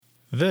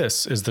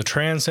This is the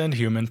Transcend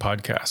Human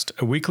podcast,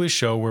 a weekly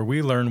show where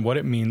we learn what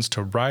it means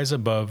to rise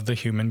above the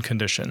human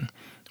condition.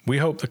 We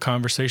hope the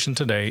conversation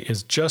today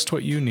is just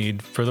what you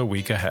need for the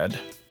week ahead.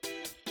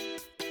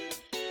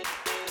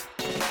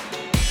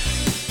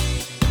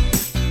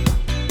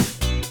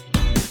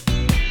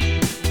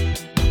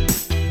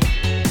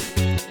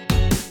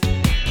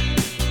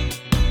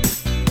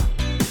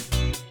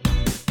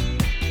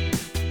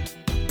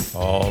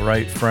 All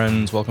right,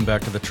 friends, welcome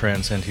back to the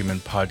Transcend Human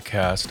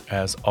podcast.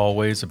 As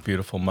always, a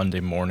beautiful Monday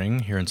morning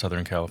here in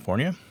Southern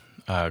California.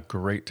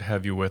 Great to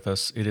have you with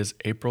us. It is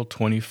April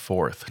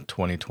 24th,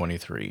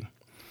 2023.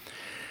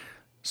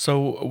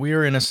 So we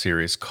are in a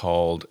series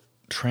called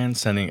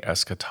Transcending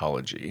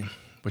Eschatology,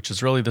 which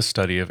is really the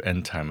study of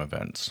end-time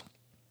events.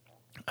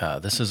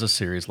 This is a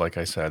series, like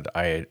I said,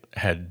 I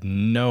had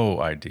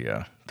no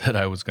idea that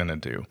I was going to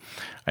do.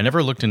 I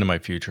never looked into my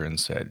future and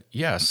said,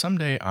 yeah,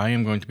 someday I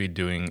am going to be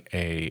doing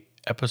a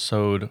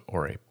episode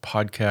or a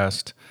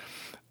podcast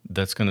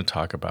that's going to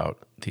talk about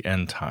the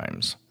end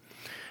times.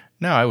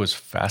 Now, I was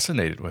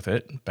fascinated with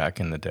it back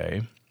in the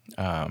day,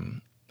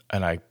 and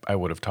I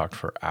would have talked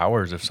for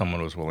hours if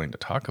someone was willing to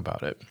talk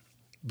about it.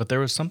 But there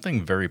was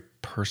something very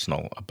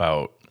personal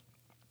about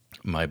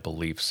my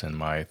beliefs and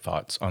my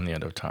thoughts on the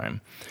end of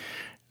time,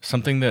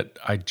 something that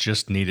I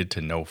just needed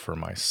to know for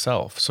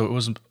myself. So it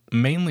was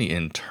mainly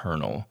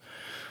internal,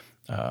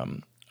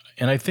 and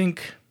I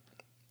think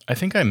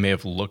I may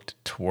have looked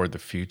toward the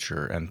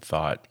future and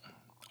thought,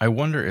 I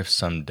wonder if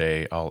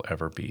someday I'll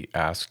ever be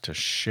asked to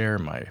share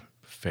my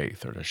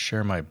faith or to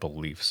share my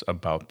beliefs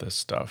about this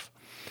stuff.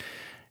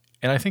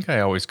 And I think I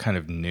always kind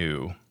of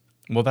knew,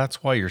 well,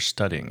 that's why you're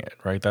studying it,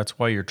 right? That's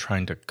why you're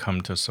trying to come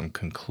to some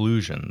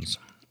conclusions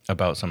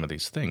about some of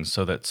these things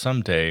so that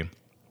someday,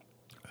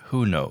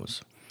 who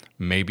knows,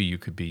 maybe you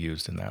could be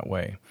used in that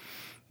way.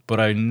 But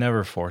I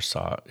never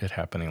foresaw it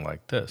happening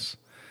like this.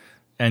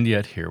 And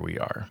yet here we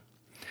are.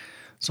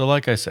 So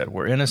like I said,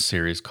 we're in a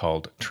series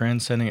called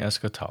Transcending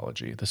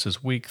Eschatology. This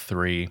is week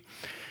 3.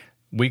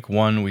 Week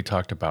 1, we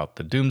talked about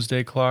the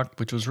doomsday clock,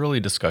 which was really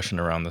a discussion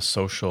around the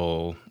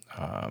social,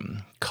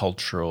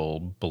 cultural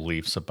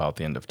beliefs about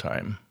the end of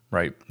time,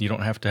 right? You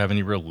don't have to have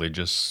any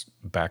religious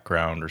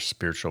background or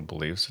spiritual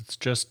beliefs. It's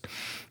just,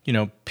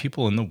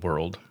 people in the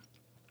world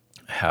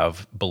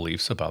have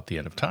beliefs about the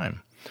end of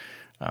time,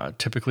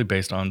 typically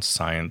based on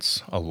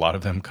science. A lot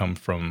of them come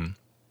from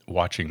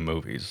watching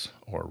movies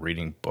or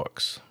reading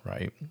books,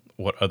 right?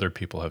 What other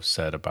people have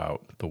said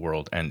about the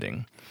world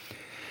ending.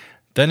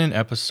 Then in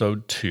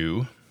episode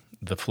 2,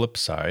 the flip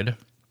side,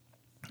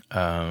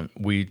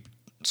 we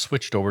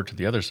switched over to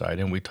the other side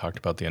and we talked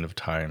about the end of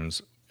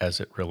times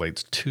as it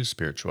relates to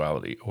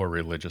spirituality or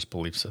religious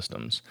belief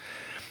systems.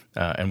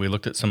 And we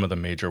looked at some of the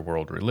major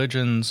world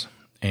religions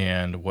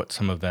and what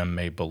some of them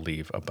may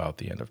believe about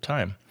the end of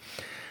time.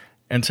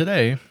 And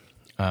today,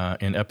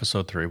 in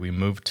episode 3, we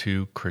move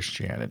to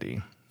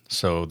Christianity.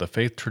 So the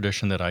faith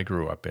tradition that I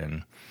grew up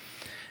in,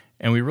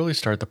 and we really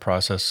start the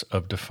process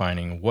of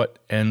defining what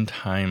end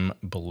time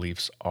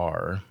beliefs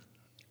are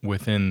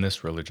within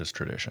this religious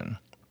tradition.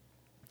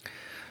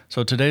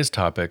 So today's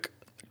topic,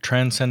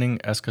 Transcending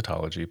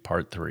Eschatology,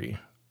 Part 3,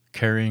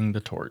 Carrying the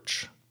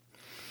Torch.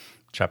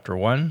 Chapter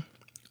 1,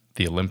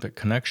 The Olympic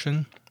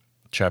Connection.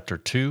 Chapter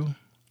 2,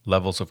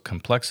 Levels of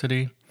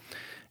Complexity.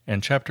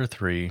 And Chapter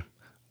 3,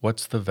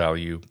 What's the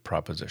Value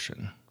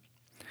Proposition?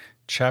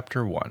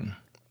 Chapter 1,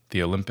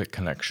 The Olympic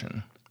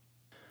Connection.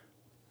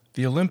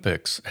 The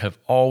Olympics have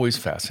always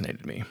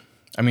fascinated me.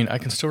 I mean, I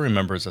can still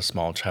remember as a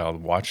small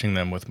child watching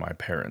them with my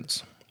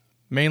parents.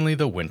 Mainly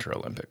the Winter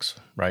Olympics,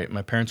 right?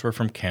 My parents were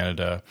from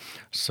Canada,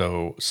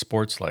 so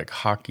sports like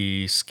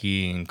hockey,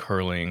 skiing,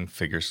 curling,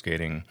 figure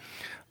skating,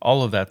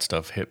 all of that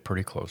stuff hit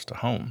pretty close to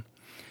home.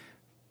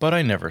 But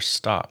I never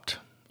stopped.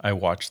 I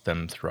watched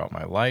them throughout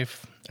my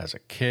life, as a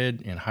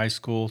kid, in high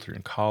school, through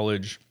in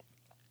college.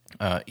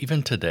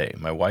 Even today,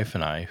 my wife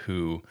and I,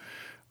 who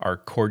are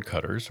cord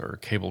cutters or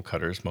cable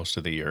cutters most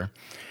of the year,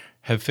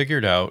 have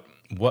figured out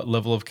what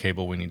level of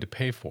cable we need to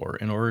pay for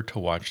in order to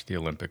watch the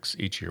Olympics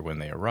each year when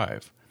they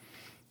arrive.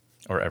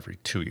 Or every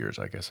 2 years,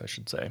 I guess I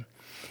should say.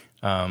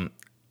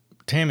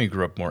 Tammy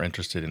grew up more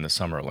interested in the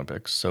Summer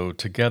Olympics, so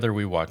together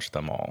we watch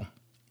them all.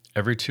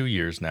 Every 2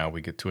 years now,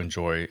 we get to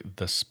enjoy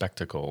the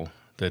spectacle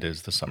that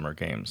is the Summer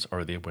Games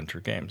or the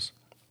Winter Games.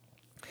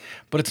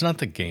 But it's not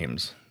the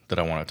games that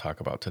I want to talk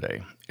about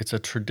today. It's a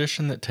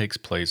tradition that takes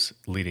place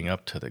leading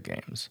up to the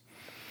games,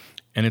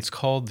 and it's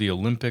called the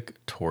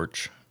Olympic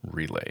Torch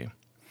Relay.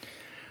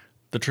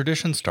 The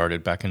tradition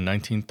started back in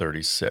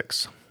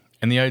 1936,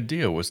 and the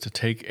idea was to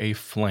take a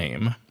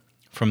flame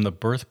from the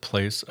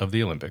birthplace of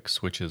the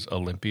Olympics, which is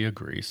Olympia,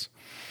 Greece,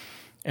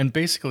 and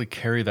basically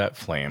carry that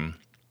flame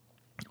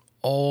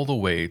all the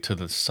way to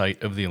the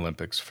site of the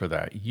Olympics for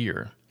that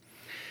year.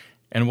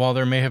 And while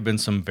there may have been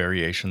some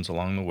variations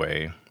along the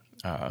way,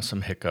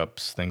 some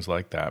hiccups, things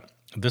like that,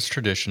 this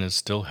tradition is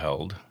still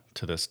held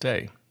to this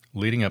day,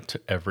 leading up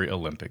to every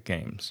Olympic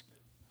Games.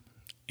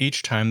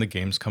 Each time the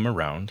games come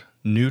around,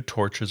 new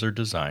torches are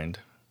designed,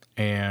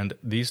 and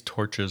these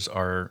torches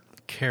are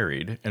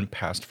carried and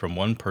passed from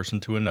one person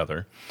to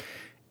another,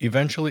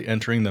 eventually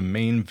entering the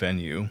main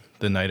venue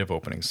the night of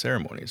opening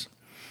ceremonies.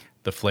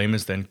 The flame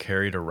is then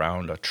carried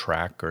around a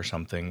track or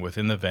something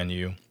within the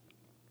venue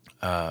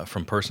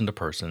from person to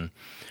person,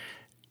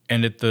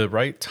 and at the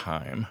right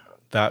time,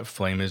 that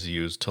flame is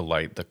used to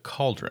light the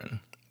cauldron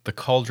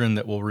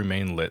that will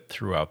remain lit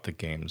throughout the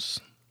games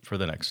for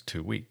the next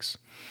 2 weeks.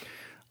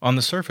 On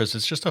the surface,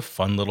 it's just a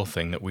fun little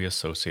thing that we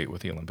associate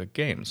with the Olympic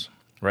Games,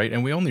 right?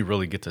 And we only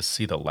really get to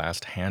see the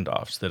last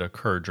handoffs that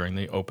occur during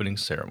the opening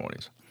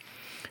ceremonies.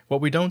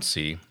 What we don't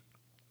see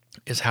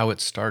is how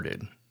it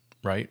started,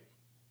 right,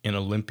 in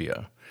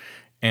Olympia,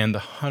 and the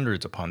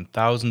hundreds upon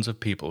thousands of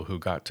people who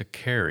got to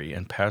carry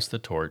and pass the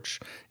torch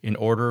in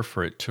order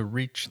for it to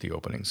reach the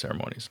opening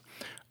ceremonies.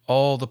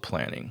 All the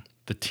planning,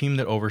 the team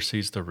that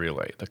oversees the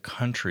relay, the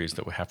countries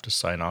that would have to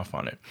sign off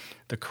on it,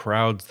 the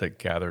crowds that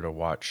gather to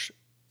watch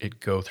it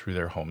go through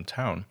their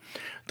hometown,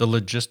 the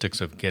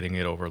logistics of getting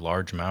it over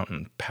large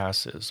mountain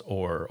passes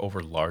or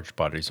over large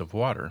bodies of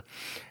water,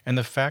 and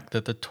the fact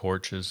that the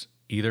torches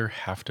either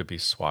have to be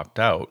swapped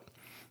out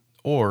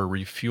or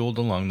refueled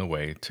along the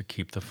way to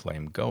keep the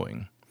flame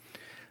going.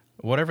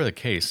 Whatever the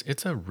case,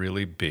 it's a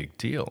really big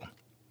deal.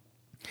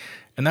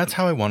 And that's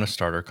how I want to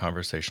start our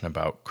conversation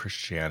about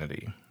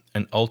Christianity,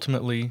 and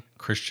ultimately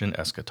Christian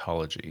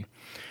eschatology,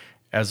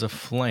 as a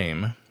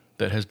flame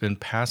that has been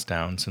passed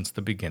down since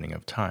the beginning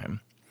of time.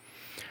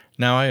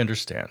 Now, I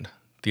understand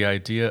the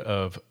idea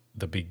of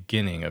the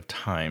beginning of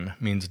time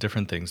means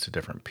different things to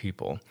different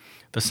people,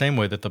 the same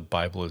way that the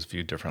Bible is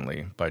viewed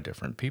differently by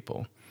different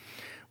people.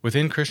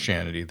 Within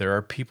Christianity, there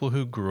are people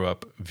who grew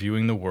up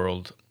viewing the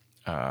world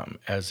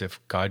as if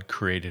God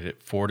created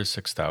it 4,000 to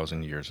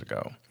 6,000 years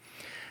ago.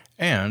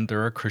 And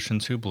there are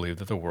Christians who believe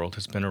that the world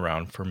has been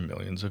around for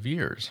millions of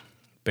years,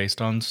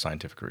 based on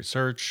scientific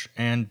research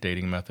and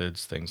dating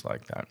methods, things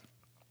like that.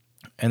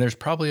 And there's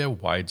probably a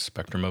wide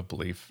spectrum of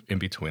belief in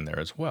between there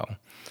as well.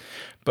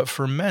 But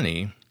for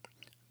many,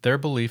 their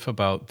belief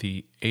about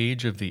the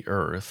age of the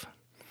earth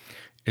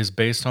is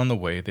based on the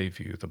way they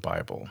view the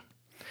Bible.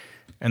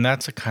 And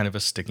that's a kind of a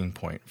sticking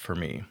point for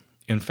me.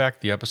 In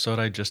fact, the episode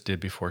I just did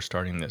before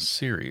starting this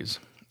series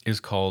is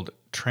called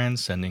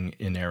Transcending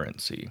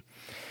Inerrancy,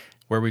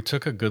 where we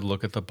took a good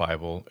look at the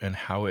Bible and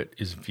how it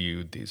is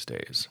viewed these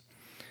days.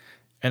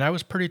 And I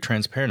was pretty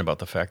transparent about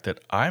the fact that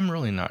I'm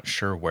really not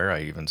sure where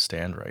I even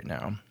stand right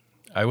now.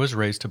 I was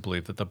raised to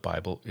believe that the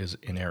Bible is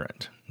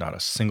inerrant. Not a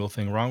single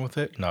thing wrong with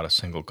it, not a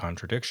single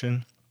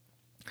contradiction.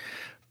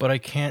 But I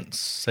can't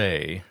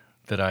say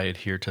that I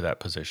adhere to that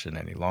position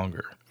any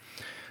longer.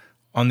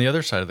 On the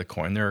other side of the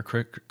coin, there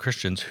are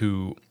Christians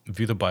who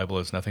view the Bible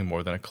as nothing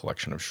more than a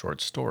collection of short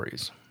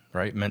stories,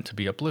 right? Meant to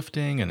be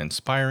uplifting and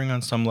inspiring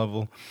on some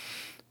level,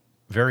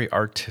 very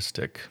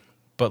artistic,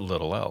 but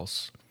little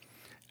else.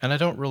 And I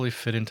don't really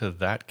fit into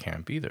that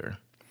camp either.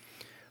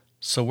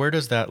 So where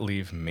does that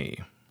leave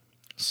me?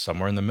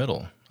 Somewhere in the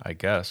middle, I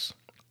guess.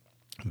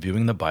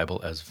 Viewing the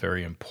Bible as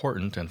very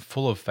important and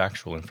full of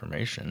factual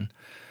information,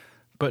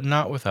 but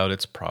not without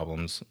its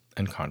problems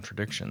and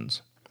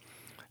contradictions.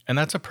 And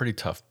that's a pretty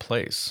tough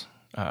place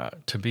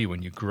to be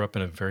when you grew up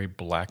in a very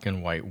black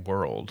and white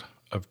world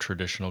of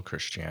traditional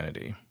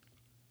Christianity.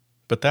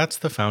 But that's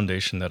the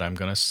foundation that I'm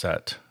going to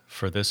set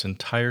for this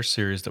entire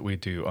series that we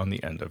do on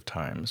the end of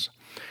times.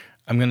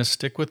 I'm going to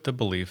stick with the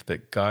belief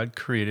that God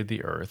created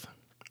the earth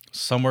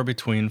somewhere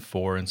between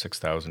 4,000 and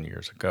 6,000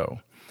 years ago.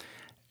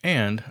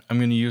 And I'm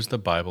going to use the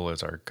Bible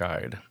as our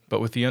guide,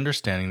 but with the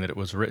understanding that it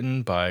was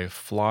written by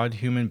flawed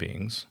human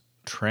beings,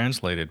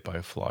 translated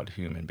by flawed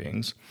human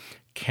beings,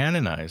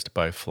 canonized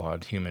by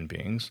flawed human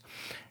beings,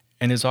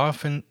 and is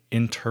often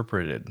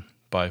interpreted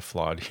by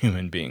flawed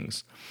human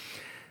beings.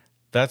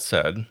 That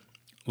said,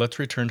 let's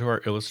return to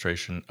our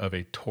illustration of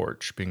a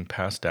torch being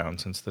passed down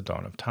since the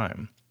dawn of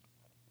time.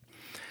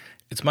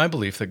 It's my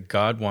belief that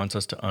God wants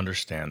us to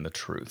understand the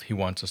truth. He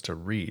wants us to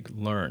read,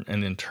 learn,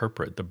 and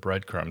interpret the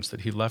breadcrumbs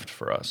that He left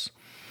for us,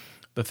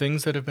 the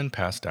things that have been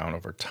passed down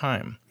over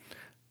time.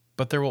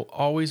 But there will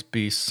always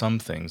be some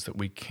things that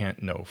we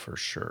can't know for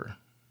sure,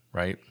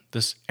 right?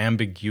 This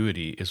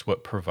ambiguity is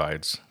what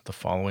provides the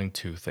following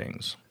two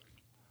things.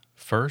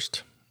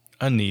 First,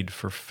 a need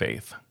for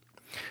faith.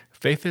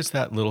 Faith is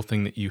that little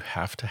thing that you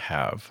have to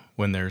have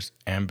when there's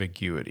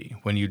ambiguity,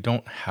 when you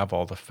don't have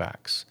all the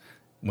facts,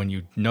 when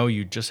you know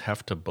you just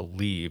have to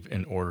believe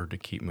in order to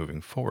keep moving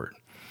forward.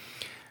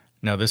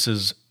 Now, this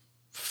is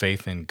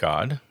faith in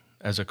God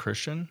as a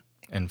Christian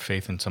and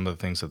faith in some of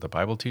the things that the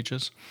Bible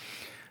teaches.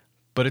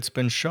 But it's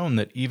been shown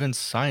that even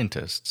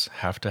scientists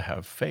have to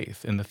have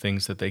faith in the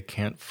things that they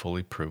can't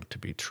fully prove to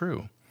be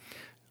true,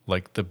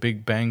 like the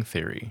Big Bang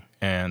Theory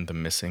and the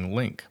missing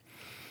link.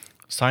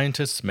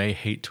 Scientists may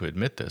hate to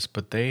admit this,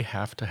 but they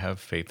have to have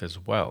faith as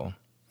well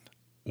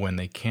when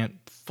they can't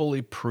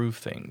fully prove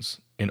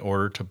things in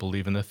order to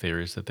believe in the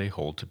theories that they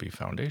hold to be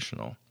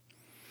foundational.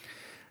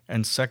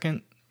 And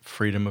second,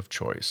 freedom of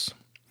choice.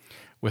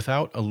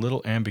 Without a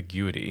little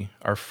ambiguity,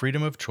 our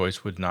freedom of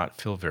choice would not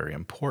feel very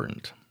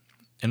important.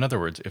 In other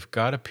words, if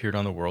God appeared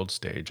on the world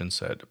stage and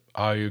said,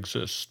 "I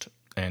exist,"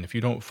 And if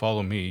you don't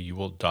follow me, you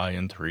will die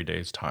in 3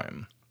 days'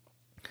 time.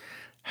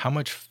 How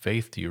much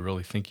faith do you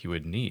really think you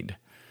would need?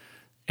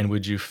 And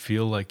would you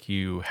feel like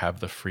you have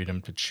the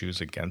freedom to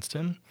choose against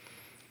him?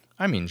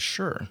 I mean,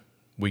 sure,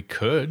 we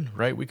could,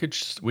 right? We could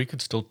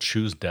still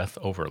choose death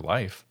over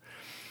life.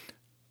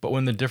 But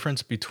when the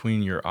difference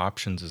between your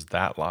options is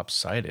that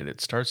lopsided,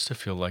 it starts to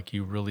feel like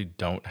you really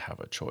don't have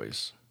a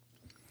choice.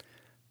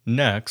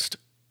 Next,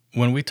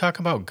 when we talk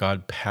about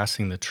God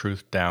passing the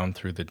truth down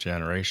through the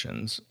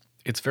generations,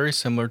 it's very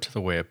similar to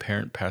the way a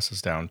parent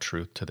passes down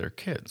truth to their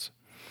kids.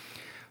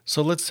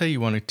 So let's say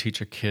you want to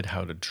teach a kid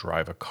how to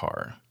drive a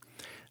car.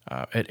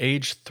 At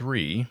age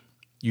 3,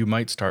 you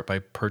might start by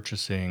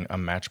purchasing a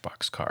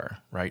Matchbox car,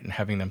 right, and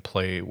having them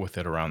play with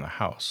it around the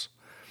house.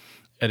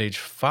 At age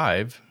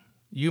 5,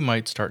 you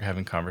might start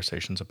having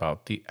conversations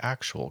about the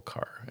actual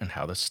car and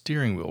how the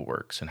steering wheel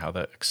works and how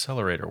the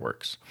accelerator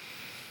works.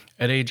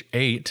 At age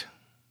 8,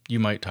 you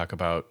might talk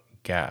about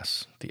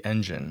gas, the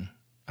engine,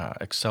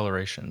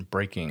 acceleration,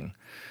 braking,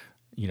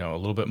 a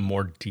little bit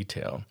more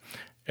detail.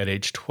 At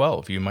age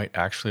 12, you might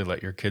actually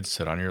let your kids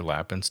sit on your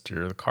lap and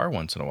steer the car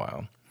once in a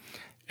while.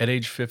 At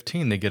age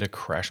 15, they get a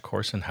crash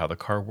course in how the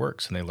car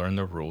works and they learn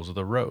the rules of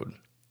the road.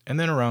 And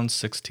then around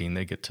 16,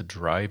 they get to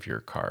drive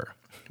your car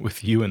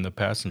with you in the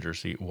passenger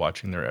seat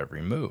watching their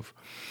every move.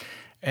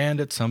 And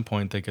at some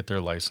point, they get their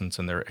license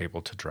and they're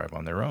able to drive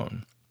on their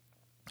own.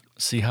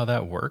 See how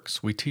that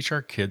works? We teach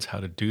our kids how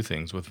to do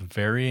things with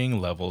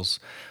varying levels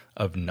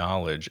of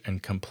knowledge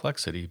and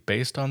complexity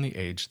based on the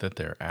age that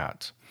they're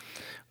at.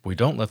 We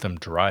don't let them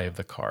drive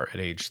the car at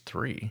age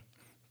 3,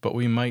 but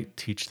we might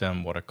teach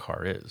them what a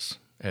car is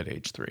at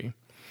age 3.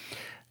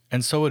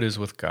 And so it is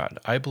with God.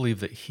 I believe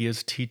that He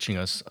is teaching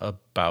us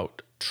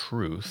about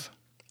truth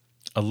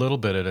a little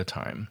bit at a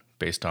time,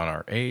 based on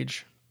our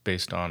age,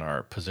 based on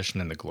our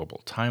position in the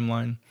global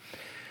timeline.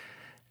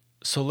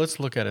 So let's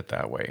look at it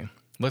that way.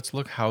 Let's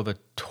look how the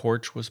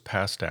torch was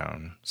passed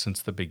down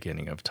since the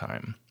beginning of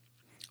time,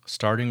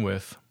 starting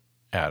with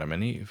Adam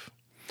and Eve.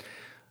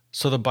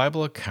 So the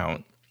Bible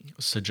account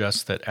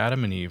suggests that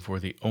Adam and Eve were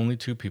the only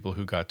two people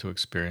who got to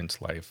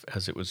experience life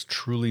as it was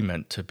truly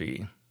meant to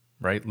be,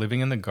 right?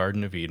 Living in the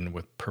Garden of Eden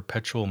with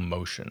perpetual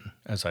motion,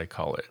 as I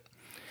call it.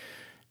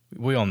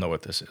 We all know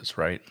what this is,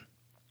 right?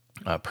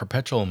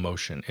 Perpetual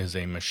motion is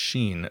a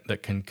machine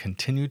that can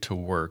continue to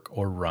work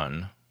or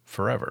run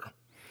forever.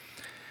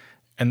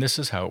 And this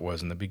is how it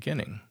was in the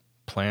beginning.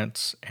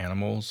 Plants,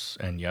 animals,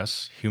 and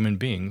yes, human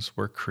beings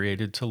were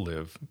created to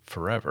live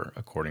forever,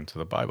 according to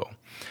the Bible.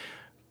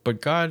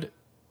 But God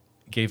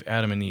gave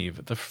Adam and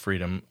Eve the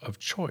freedom of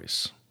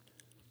choice,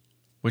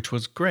 which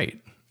was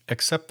great,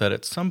 except that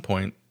at some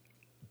point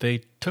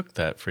they took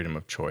that freedom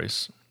of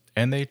choice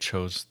and they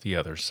chose the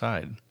other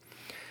side.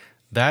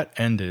 That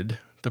ended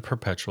the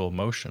perpetual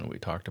motion we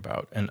talked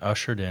about and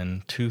ushered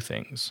in two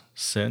things: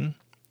 sin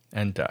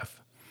and death.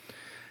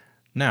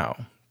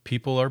 Now,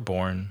 people are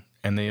born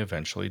and they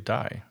eventually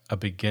die, a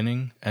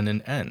beginning and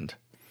an end.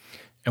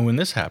 And when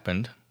this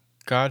happened,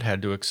 God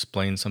had to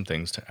explain some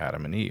things to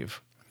Adam and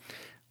Eve.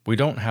 We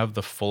don't have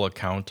the full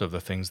account of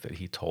the things that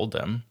He told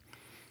them,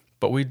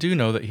 but we do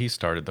know that He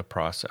started the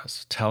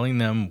process, telling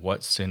them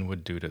what sin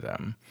would do to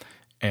them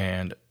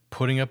and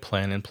putting a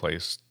plan in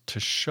place to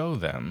show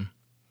them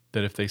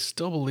that if they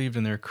still believed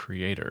in their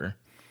Creator,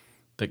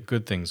 that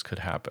good things could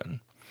happen.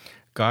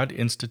 God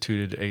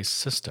instituted a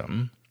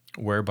system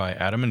whereby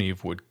Adam and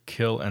Eve would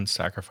kill and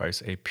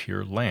sacrifice a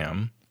pure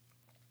lamb,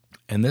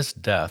 and this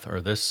death,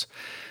 or this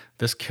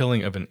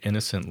killing of an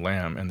innocent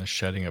lamb and the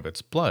shedding of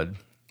its blood,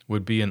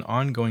 would be an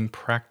ongoing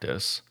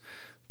practice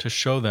to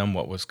show them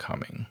what was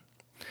coming.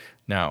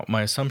 Now,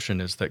 my assumption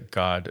is that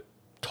God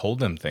told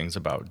them things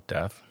about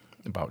death,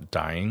 about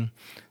dying,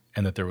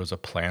 and that there was a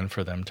plan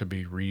for them to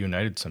be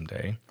reunited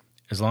someday,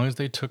 as long as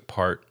they took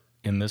part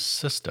in this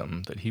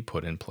system that He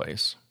put in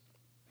place.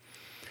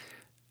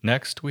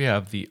 Next, we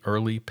have the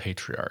early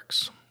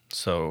patriarchs.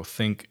 So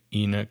think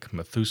Enoch,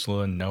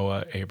 Methuselah,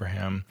 Noah,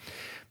 Abraham,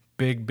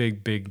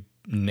 big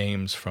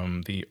names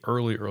from the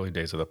early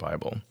days of the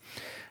Bible.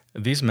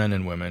 These men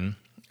and women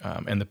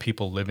and the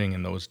people living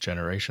in those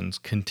generations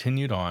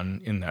continued on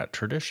in that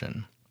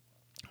tradition,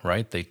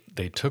 right?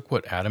 They took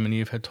what Adam and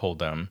Eve had told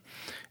them,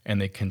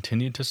 and they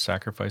continued to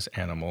sacrifice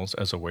animals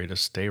as a way to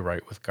stay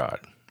right with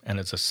God and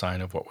as a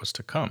sign of what was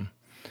to come.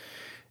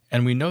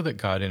 And we know that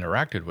God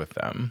interacted with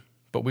them,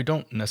 but we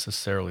don't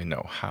necessarily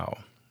know how.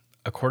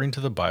 According to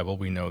the Bible,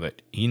 we know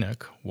that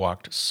Enoch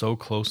walked so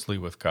closely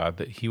with God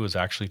that he was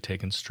actually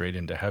taken straight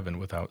into heaven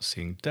without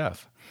seeing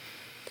death.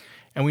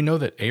 And we know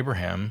that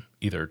Abraham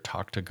either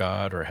talked to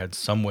God or had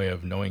some way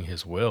of knowing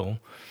His will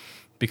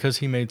because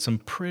he made some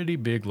pretty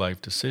big life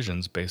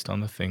decisions based on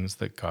the things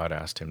that God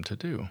asked him to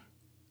do.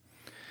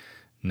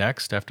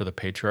 Next, after the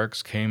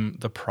patriarchs, came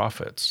the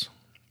prophets.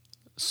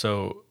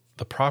 So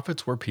the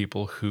prophets were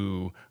people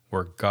who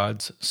were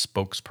God's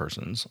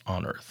spokespersons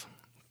on earth.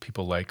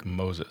 People like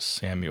Moses,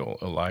 Samuel,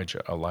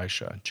 Elijah,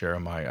 Elisha,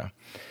 Jeremiah.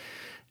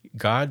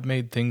 God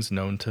made things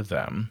known to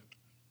them,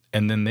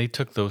 and then they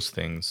took those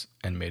things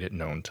and made it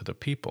known to the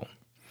people.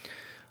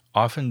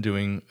 often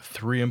doing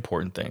three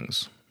important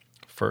things.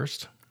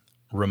 First,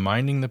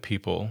 reminding the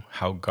people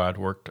how God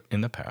worked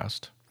in the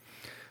past,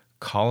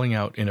 calling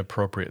out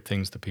inappropriate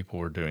things the people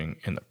were doing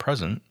in the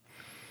present,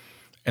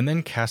 and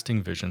then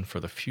casting vision for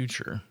the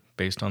future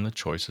based on the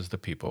choices the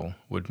people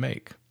would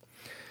make.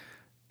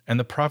 And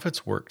the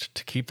prophets worked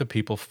to keep the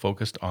people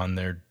focused on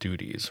their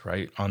duties,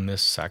 right? On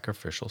this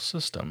sacrificial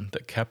system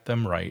that kept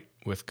them right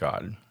with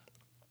God.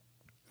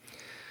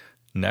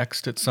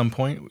 Next, at some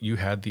point, you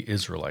had the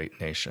Israelite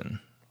nation.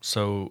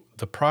 So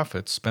the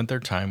prophets spent their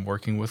time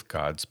working with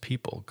God's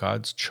people,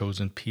 God's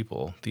chosen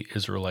people, the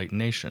Israelite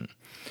nation.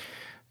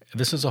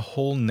 This is a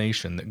whole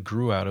nation that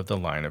grew out of the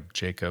line of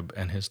Jacob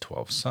and his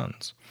 12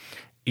 sons.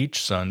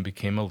 Each son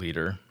became a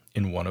leader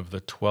in one of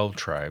the 12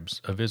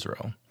 tribes of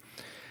Israel.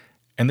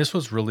 And this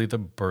was really the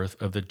birth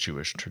of the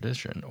Jewish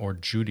tradition, or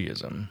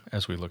Judaism,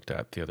 as we looked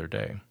at the other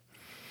day.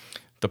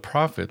 The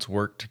prophets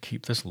worked to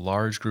keep this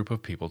large group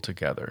of people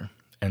together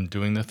and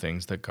doing the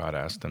things that God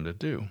asked them to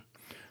do.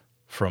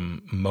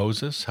 From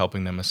Moses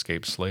helping them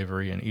escape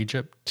slavery in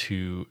Egypt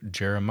to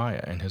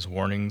Jeremiah and his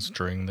warnings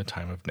during the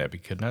time of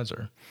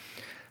Nebuchadnezzar.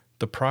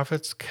 The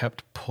prophets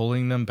kept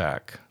pulling them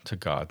back to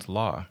God's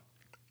law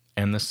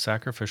and the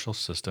sacrificial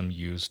system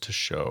used to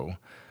show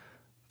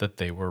that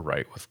they were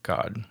right with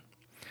God.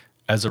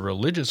 As a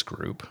religious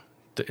group,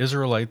 the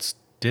Israelites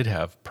did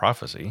have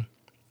prophecy.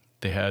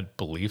 They had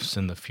beliefs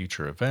in the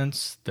future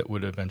events that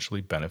would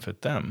eventually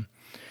benefit them.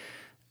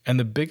 And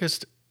the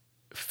biggest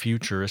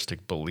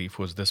futuristic belief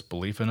was this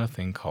belief in a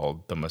thing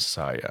called the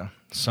Messiah,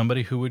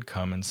 somebody who would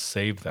come and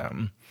save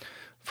them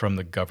from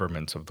the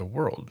governments of the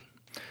world.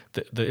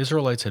 The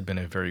Israelites had been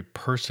a very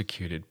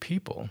persecuted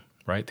people,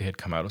 right? They had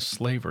come out of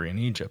slavery in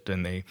Egypt,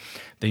 and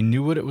they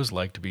knew what it was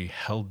like to be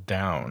held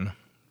down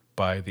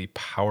by the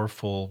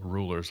powerful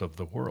rulers of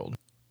the world.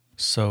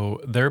 So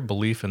their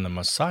belief in the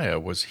Messiah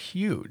was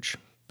huge,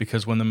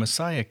 because when the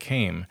Messiah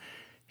came,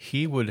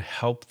 he would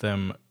help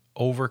them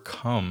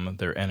overcome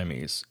their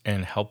enemies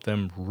and help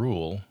them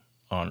rule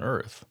on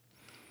earth.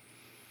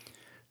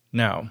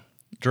 Now,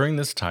 during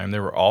this time,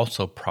 there were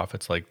also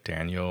prophets like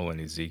Daniel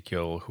and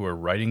Ezekiel who were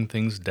writing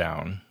things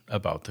down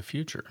about the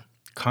future,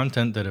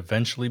 content that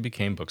eventually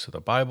became books of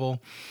the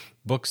Bible,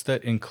 books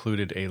that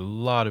included a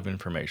lot of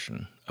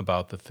information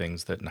about the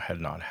things that had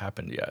not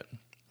happened yet.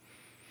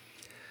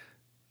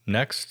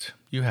 Next,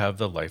 you have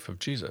the life of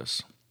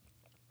Jesus.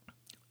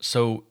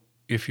 So,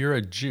 if you're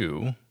a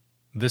Jew,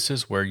 this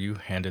is where you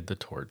handed the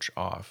torch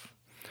off.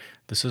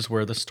 This is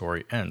where the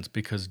story ends,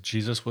 because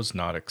Jesus was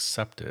not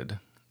accepted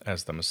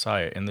as the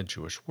Messiah in the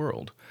Jewish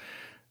world.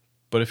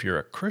 But if you're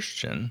a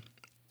Christian,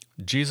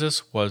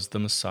 Jesus was the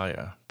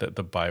Messiah that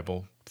the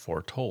Bible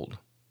foretold,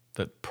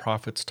 that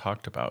prophets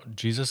talked about.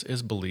 Jesus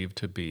is believed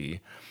to be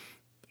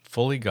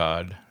fully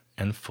God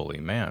and fully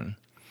man,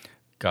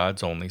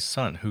 God's only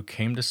Son, who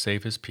came to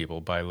save his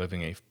people by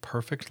living a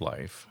perfect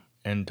life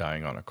and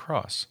dying on a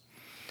cross.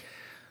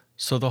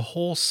 So the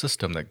whole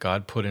system that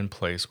God put in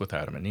place with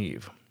Adam and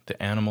Eve,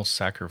 the animal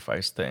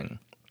sacrifice thing,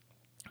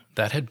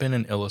 that had been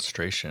an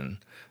illustration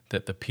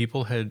that the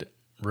people had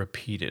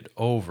repeated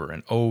over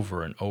and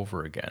over and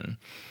over again,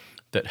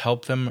 that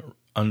helped them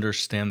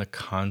understand the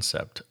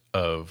concept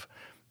of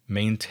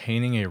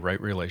maintaining a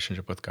right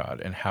relationship with God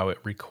and how it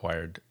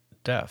required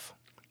death,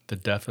 the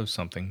death of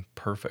something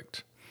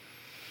perfect.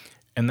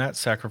 And that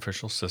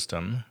sacrificial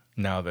system,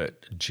 now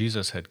that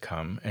Jesus had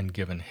come and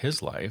given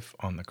his life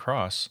on the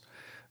cross,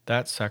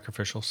 that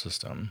sacrificial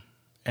system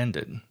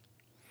ended.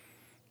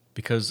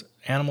 Because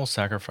animal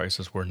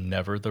sacrifices were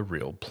never the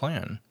real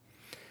plan.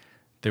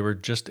 They were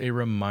just a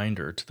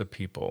reminder to the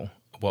people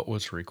what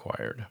was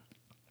required,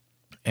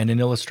 and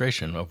an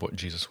illustration of what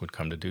Jesus would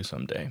come to do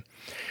someday.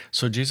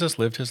 So Jesus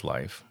lived his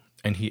life,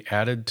 and he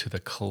added to the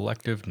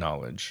collective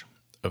knowledge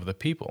of the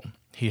people.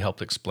 He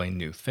helped explain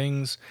new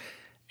things,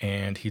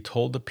 and he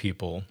told the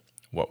people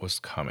what was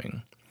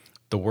coming.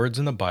 The words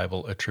in the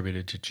Bible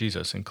attributed to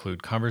Jesus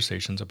include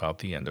conversations about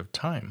the end of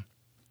time.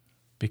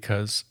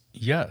 Because,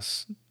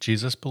 yes,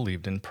 Jesus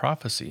believed in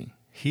prophecy.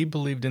 He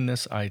believed in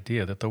this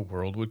idea that the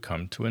world would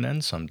come to an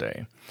end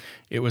someday.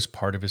 It was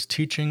part of his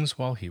teachings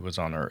while he was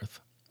on earth.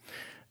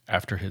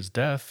 After his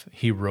death,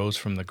 he rose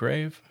from the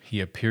grave,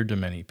 he appeared to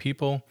many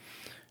people,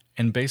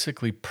 and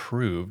basically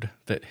proved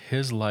that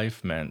his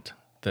life meant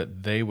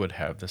that they would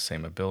have the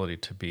same ability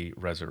to be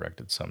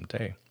resurrected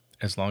someday,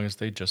 as long as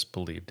they just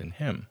believed in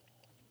him.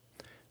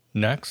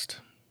 Next,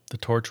 the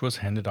torch was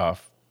handed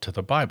off to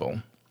the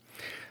Bible.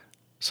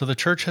 So the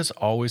church has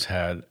always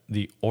had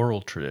the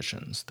oral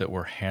traditions that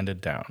were handed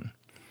down.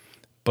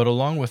 But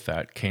along with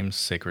that came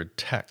sacred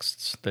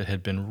texts that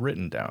had been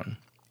written down.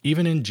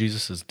 Even in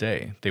Jesus'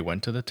 day, they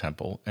went to the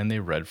temple and they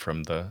read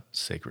from the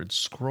sacred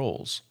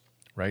scrolls,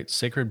 right?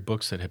 Sacred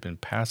books that had been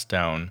passed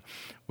down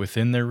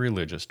within their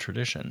religious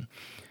tradition.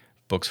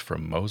 Books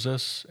from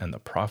Moses and the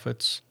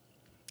prophets,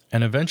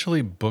 and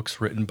eventually books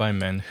written by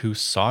men who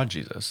saw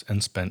Jesus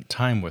and spent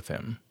time with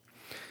him.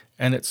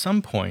 And at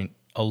some point,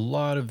 a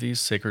lot of these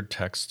sacred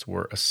texts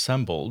were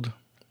assembled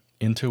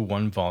into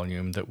one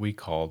volume that we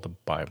call the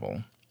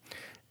Bible.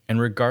 And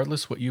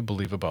regardless what you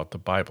believe about the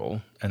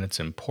Bible and its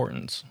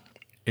importance,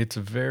 it's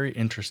very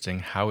interesting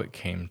how it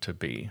came to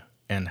be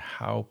and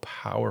how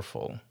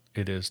powerful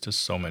it is to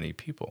so many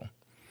people.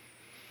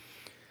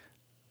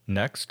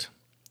 Next,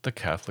 the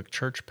Catholic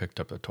Church picked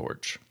up the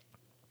torch.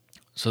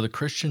 So the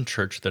Christian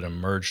church that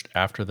emerged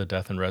after the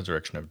death and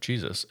resurrection of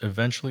Jesus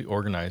eventually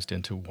organized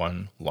into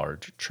one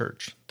large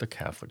church, the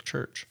Catholic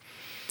Church.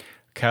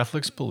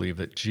 Catholics believe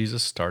that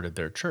Jesus started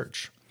their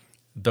church,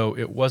 though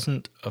it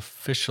wasn't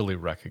officially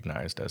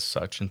recognized as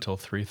such until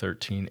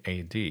 313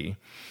 AD,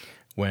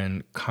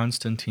 when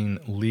Constantine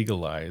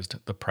legalized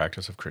the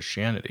practice of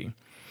Christianity.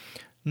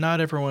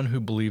 Not everyone who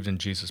believed in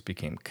Jesus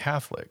became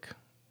Catholic.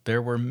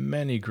 There were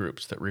many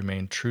groups that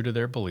remained true to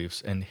their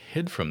beliefs and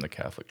hid from the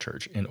Catholic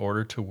Church in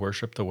order to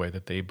worship the way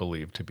that they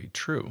believed to be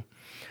true.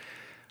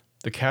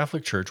 The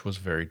Catholic Church was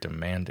very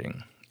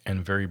demanding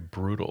and very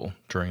brutal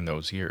during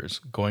those years,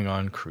 going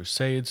on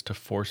crusades to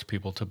force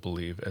people to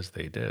believe as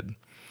they did.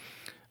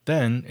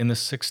 Then, in the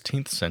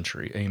 16th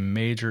century, a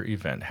major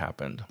event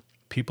happened.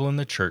 People in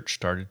the church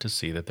started to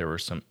see that there were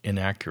some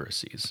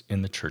inaccuracies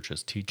in the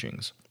church's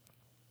teachings.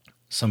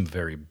 Some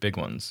very big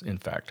ones, in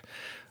fact.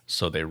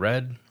 So they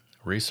read,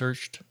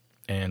 researched,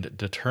 and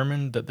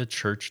determined that the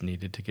church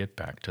needed to get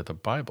back to the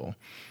Bible,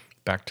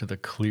 back to the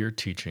clear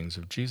teachings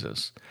of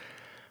Jesus.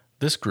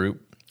 This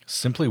group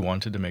simply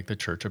wanted to make the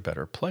church a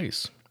better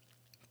place,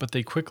 but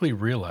they quickly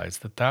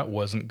realized that that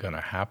wasn't going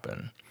to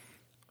happen.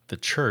 The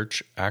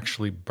church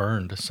actually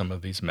burned some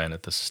of these men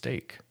at the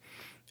stake,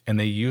 and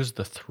they used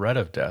the threat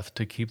of death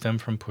to keep them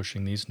from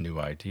pushing these new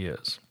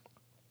ideas.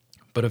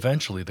 But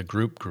eventually the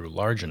group grew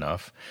large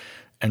enough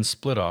and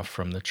split off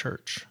from the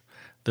church.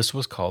 This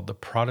was called the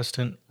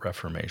Protestant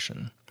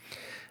Reformation,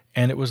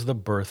 and it was the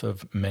birth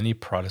of many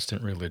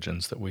Protestant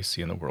religions that we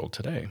see in the world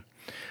today.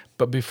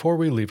 But before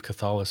we leave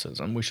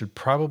Catholicism, we should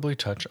probably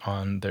touch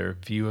on their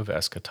view of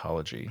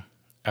eschatology.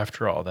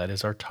 After all, that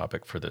is our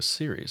topic for this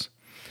series.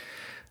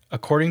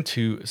 According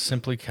to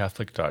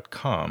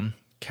simplycatholic.com,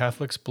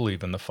 Catholics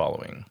believe in the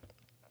following.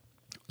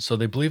 So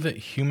they believe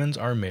that humans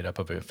are made up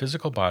of a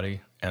physical body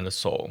and a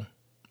soul,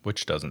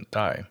 which doesn't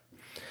die.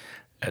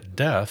 At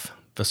death,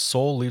 the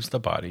soul leaves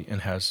the body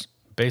and has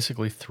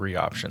basically three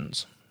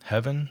options: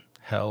 heaven,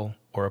 hell,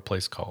 or a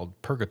place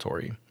called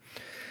purgatory.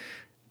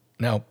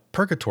 Now,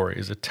 purgatory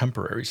is a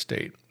temporary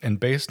state, and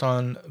based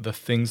on the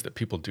things that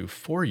people do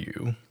for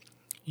you,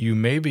 you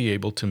may be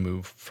able to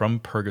move from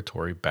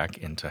purgatory back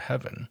into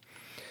heaven.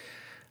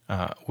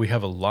 We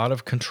have a lot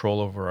of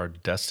control over our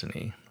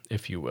destiny,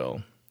 if you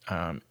will,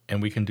 and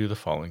we can do the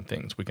following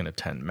things. We can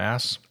attend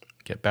Mass,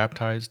 get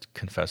baptized,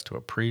 confess to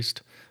a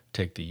priest,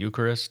 take the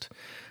Eucharist,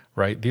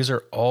 right? These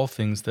are all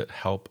things that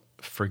help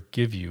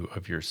forgive you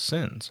of your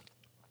sins.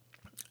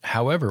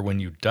 However, when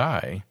you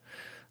die,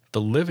 the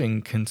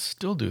living can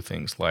still do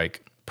things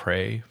like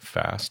pray,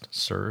 fast,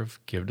 serve,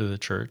 give to the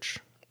church,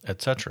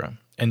 etc.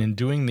 And in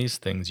doing these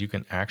things, you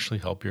can actually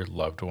help your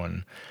loved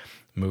one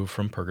move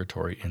from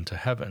purgatory into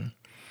heaven.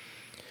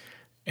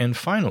 And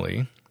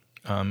finally,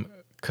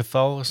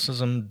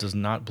 Catholicism does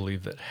not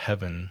believe that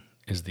heaven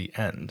is the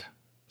end.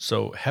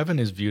 So heaven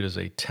is viewed as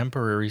a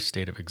temporary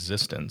state of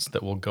existence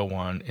that will go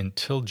on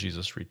until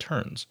Jesus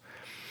returns.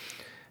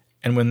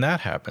 And when that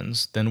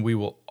happens, then we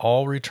will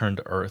all return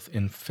to earth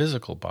in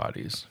physical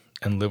bodies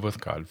and live with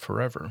God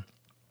forever.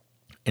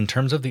 In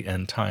terms of the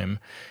end time,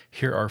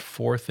 here are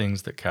 4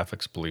 things that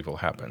Catholics believe will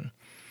happen.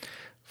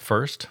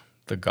 First,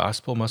 the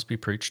gospel must be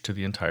preached to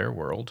the entire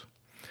world.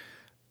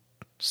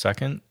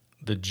 Second,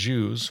 the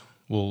Jews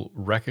will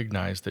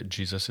recognize that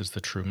Jesus is the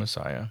true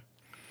Messiah.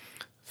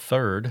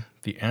 Third,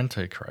 the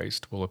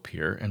Antichrist will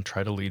appear and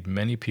try to lead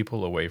many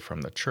people away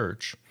from the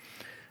church.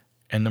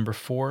 And number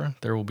 4,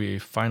 there will be a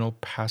final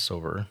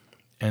Passover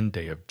and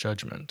Day of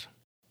Judgment.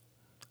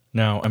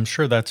 Now, I'm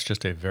sure that's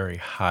just a very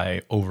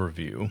high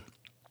overview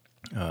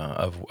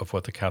of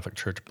what the Catholic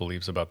Church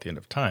believes about the end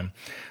of time,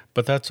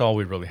 but that's all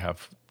we really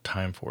have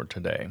time for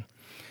today.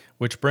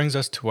 Which brings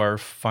us to our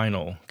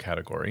final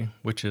category,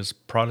 which is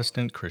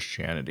Protestant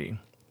Christianity.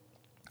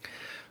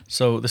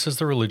 So this is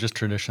the religious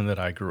tradition that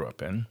I grew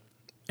up in,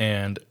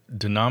 and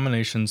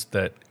denominations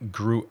that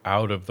grew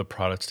out of the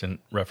Protestant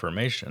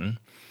Reformation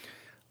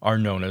are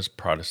known as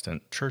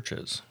Protestant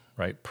churches,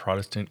 right?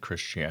 Protestant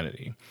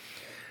Christianity.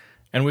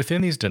 And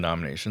within these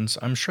denominations,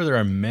 I'm sure there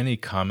are many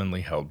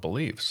commonly held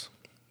beliefs,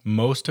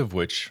 most of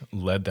which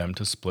led them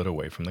to split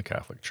away from the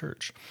Catholic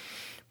Church.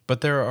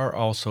 But there are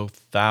also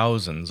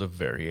thousands of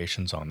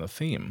variations on the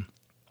theme.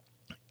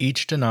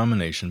 Each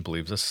denomination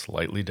believes a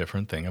slightly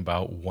different thing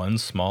about one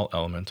small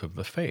element of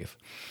the faith.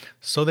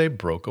 So they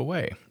broke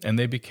away, and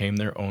they became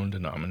their own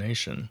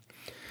denomination.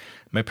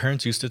 My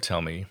parents used to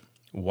tell me,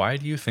 "Why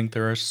do you think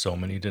there are so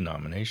many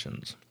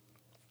denominations?"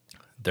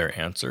 Their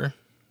answer,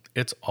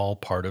 it's all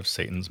part of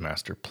Satan's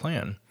master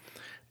plan,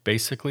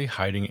 basically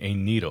hiding a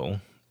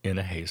needle in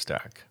a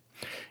haystack.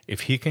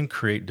 If he can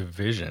create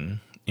division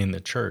in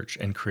the church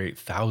and create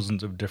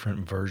thousands of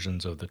different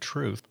versions of the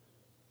truth,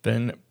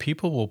 then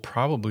people will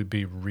probably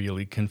be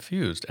really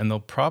confused and they'll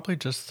probably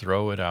just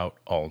throw it out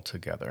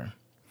altogether.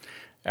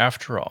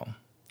 After all,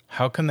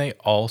 How can they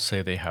all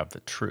say they have the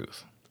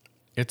truth?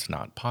 It's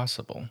not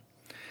possible.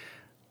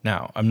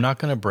 Now, I'm not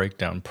going to break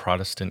down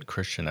Protestant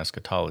Christian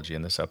eschatology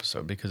in this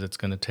episode because it's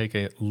going to take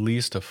at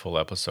least a full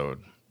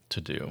episode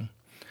to do.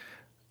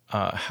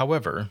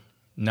 However,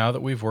 now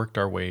that we've worked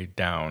our way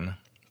down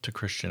to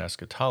Christian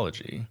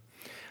eschatology,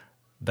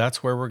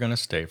 that's where we're going to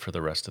stay for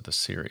the rest of the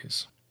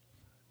series.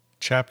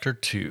 Chapter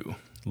 2,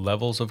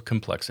 Levels of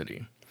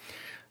Complexity.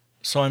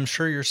 So I'm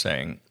sure you're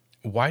saying,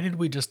 why did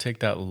we just take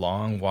that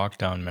long walk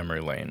down memory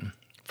lane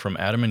from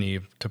Adam and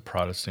Eve to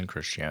Protestant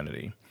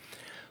Christianity?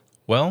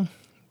 Well,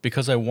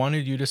 because I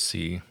wanted you to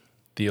see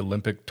the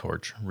Olympic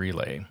torch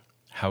relay,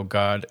 how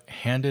God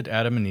handed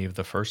Adam and Eve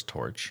the first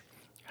torch,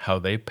 how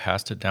they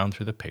passed it down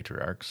through the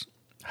patriarchs,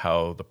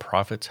 how the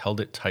prophets held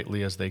it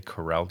tightly as they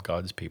corralled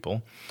God's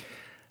people,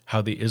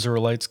 how the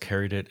Israelites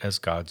carried it as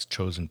God's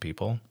chosen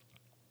people,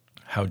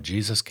 how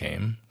Jesus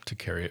came to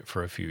carry it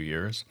for a few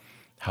years,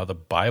 how the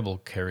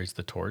Bible carries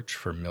the torch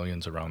for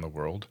millions around the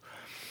world,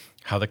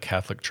 how the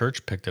Catholic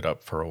Church picked it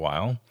up for a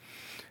while,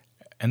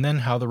 and then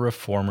how the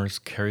Reformers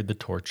carried the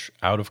torch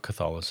out of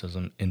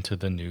Catholicism into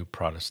the new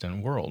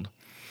Protestant world.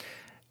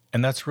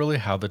 And that's really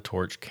how the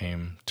torch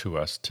came to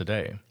us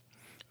today.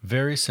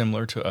 Very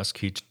similar to us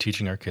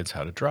teaching our kids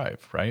how to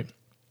drive, right?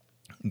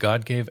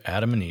 God gave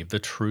Adam and Eve the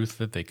truth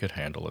that they could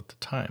handle at the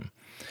time.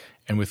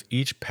 And with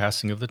each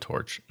passing of the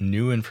torch,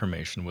 new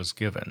information was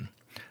given.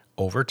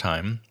 Over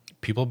time,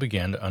 people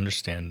began to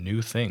understand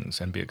new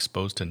things and be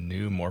exposed to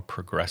new, more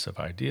progressive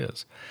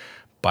ideas.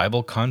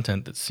 Bible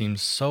content that seemed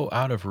so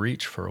out of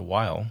reach for a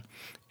while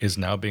is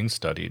now being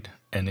studied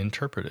and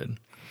interpreted.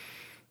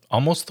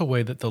 Almost the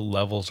way that the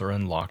levels are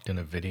unlocked in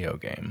a video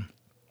game.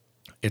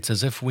 It's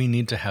as if we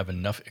need to have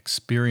enough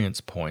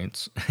experience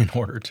points in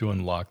order to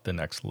unlock the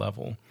next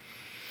level.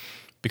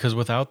 Because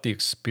without the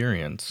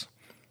experience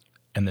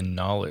and the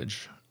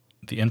knowledge,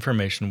 the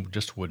information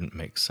just wouldn't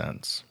make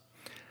sense.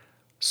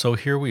 So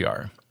here we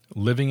are,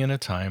 living in a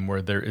time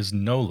where there is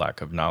no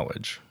lack of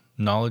knowledge.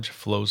 Knowledge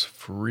flows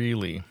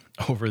freely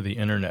over the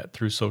internet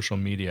through social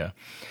media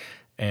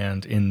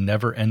and in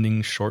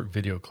never-ending short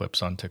video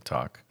clips on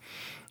TikTok.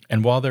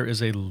 And while there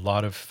is a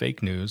lot of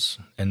fake news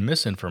and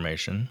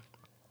misinformation,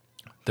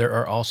 there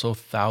are also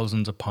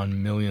thousands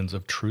upon millions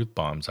of truth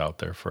bombs out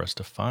there for us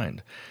to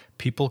find.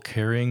 People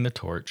carrying the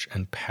torch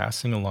and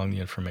passing along the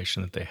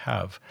information that they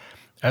have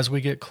as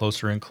we get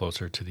closer and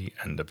closer to the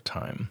end of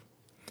time.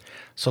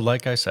 So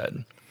like I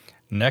said,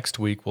 next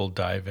week we'll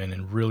dive in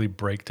and really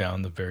break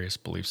down the various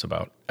beliefs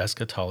about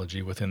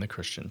eschatology within the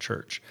Christian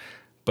church.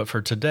 But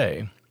for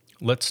today,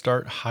 let's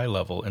start high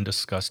level and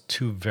discuss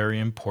two very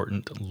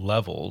important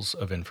levels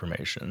of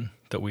information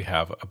that we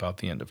have about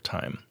the end of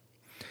time.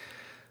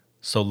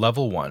 So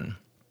level 1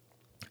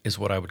 is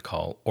what I would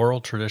call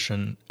oral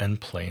tradition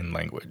and plain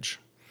language.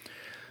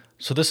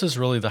 So this is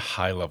really the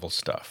high level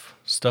stuff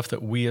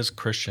that we as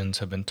Christians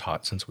have been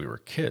taught since we were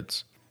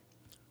kids.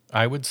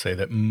 I would say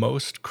that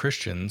most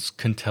Christians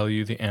can tell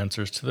you the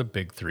answers to the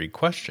big 3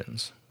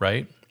 questions,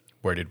 right?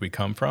 Where did we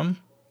come from?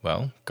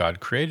 Well,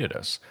 God created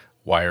us.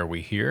 Why are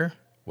we here?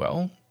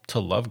 Well, to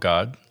love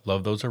God,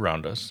 love those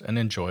around us, and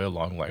enjoy a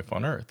long life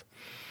on earth.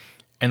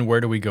 And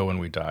where do we go when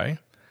we die?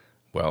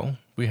 Well,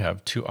 we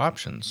have 2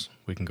 options.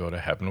 We can go to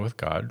heaven with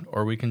God,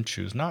 or we can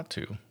choose not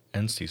to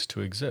and cease to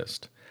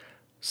exist.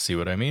 See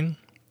what I mean?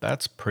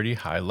 That's pretty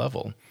high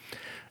level.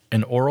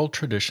 An oral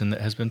tradition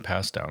that has been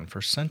passed down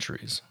for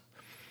centuries.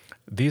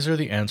 These are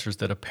the answers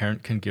that a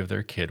parent can give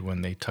their kid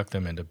when they tuck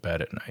them into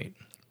bed at night.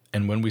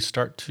 And when we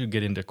start to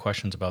get into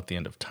questions about the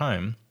end of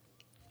time,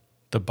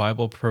 the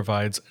Bible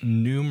provides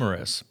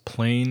numerous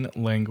plain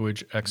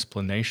language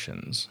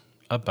explanations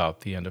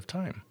about the end of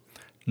time.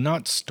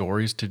 Not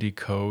stories to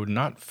decode,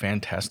 not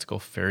fantastical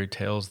fairy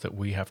tales that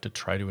we have to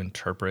try to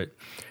interpret,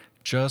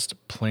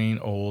 just plain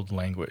old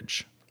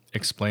language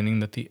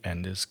explaining that the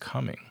end is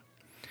coming.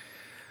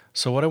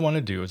 So what I want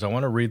to do is I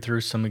want to read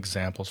through some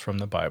examples from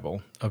the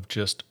Bible of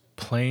just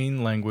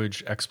plain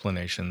language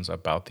explanations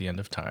about the end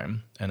of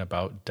time and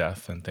about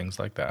death and things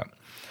like that.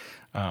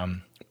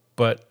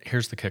 But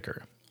here's the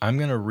kicker. I'm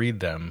going to read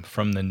them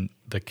from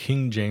the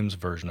King James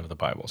Version of the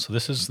Bible. So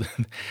this is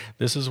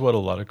what a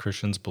lot of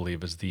Christians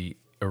believe is the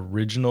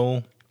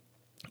original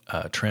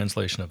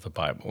translation of the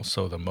Bible.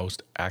 So the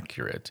most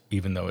accurate,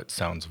 even though it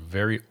sounds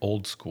very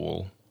old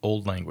school,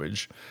 old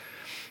language.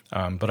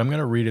 But I'm going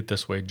to read it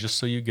this way just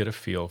so you get a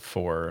feel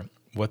for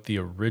what the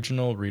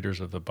original readers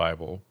of the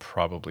Bible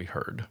probably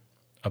heard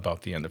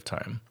about the end of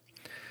time.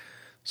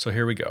 So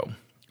here we go.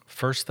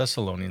 1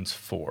 Thessalonians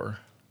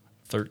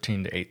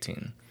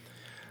 4:13-18.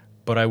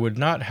 But I would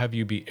not have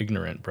you be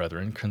ignorant,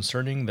 brethren,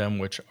 concerning them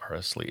which are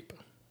asleep,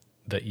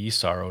 that ye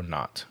sorrow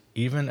not,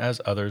 even as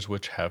others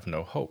which have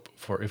no hope.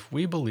 For if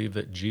we believe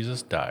that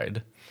Jesus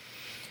died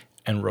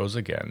and rose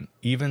again,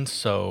 even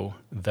so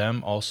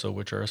them also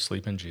which are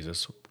asleep in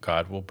Jesus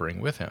God will bring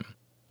with him.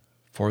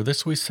 For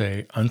this we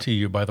say unto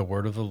you by the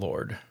word of the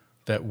Lord,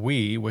 that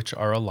we which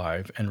are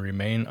alive and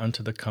remain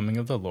unto the coming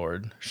of the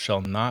Lord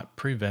shall not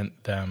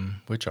prevent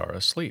them which are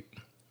asleep.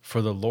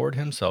 For the Lord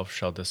himself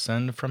shall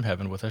descend from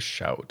heaven with a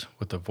shout,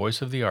 with the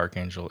voice of the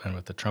archangel, and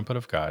with the trumpet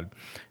of God,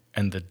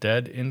 and the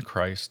dead in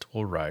Christ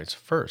will rise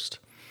first.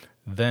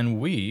 Then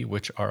we,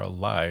 which are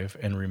alive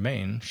and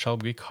remain, shall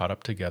be caught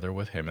up together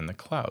with him in the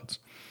clouds,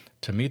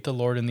 to meet the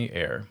Lord in the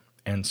air,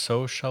 and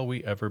so shall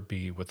we ever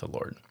be with the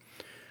Lord.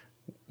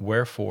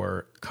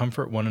 Wherefore,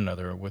 comfort one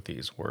another with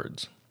these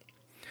words.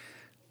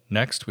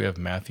 Next, we have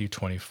Matthew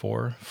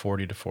 24,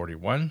 40 to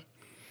 41.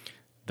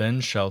 Then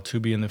shall two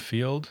be in the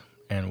field,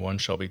 and one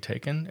shall be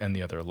taken, and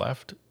the other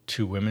left.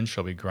 Two women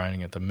shall be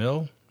grinding at the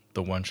mill,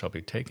 the one shall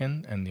be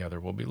taken, and the other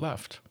will be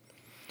left.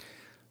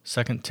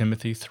 2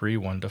 Timothy 3,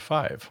 1 to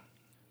 5.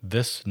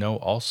 This know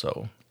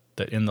also,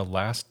 that in the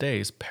last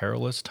days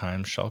perilous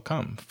times shall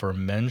come, for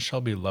men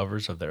shall be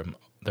lovers of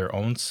their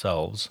own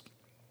selves,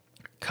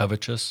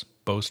 covetous,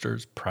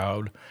 boasters,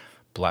 proud,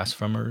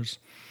 blasphemers,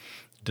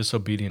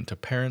 disobedient to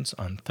parents,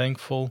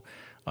 unthankful,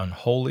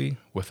 unholy,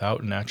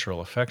 without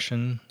natural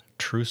affection,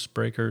 truce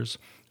breakers,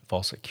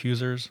 false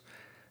accusers,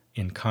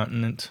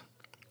 incontinent,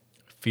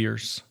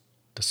 fierce,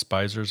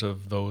 despisers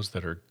of those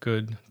that are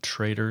good,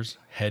 traitors,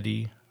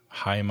 heady,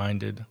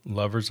 high-minded,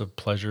 lovers of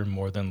pleasure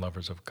more than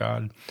lovers of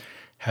God,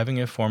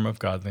 having a form of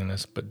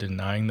godliness, but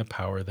denying the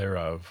power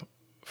thereof.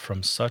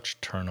 From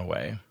such turn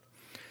away.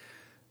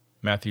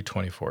 Matthew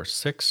 24,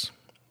 6.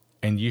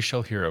 And ye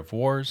shall hear of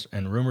wars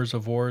and rumors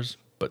of wars,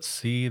 but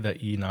see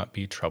that ye not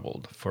be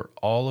troubled, for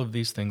all of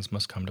these things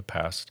must come to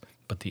pass,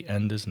 but the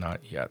end is not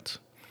yet.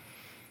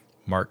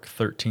 Mark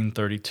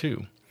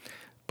 13:32.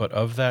 But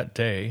of that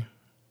day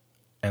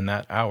and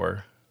that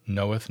hour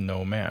knoweth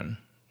no man,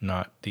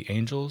 not the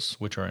angels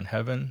which are in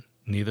heaven,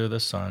 neither the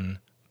Son,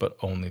 but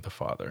only the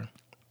Father.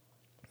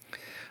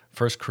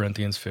 1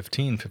 Corinthians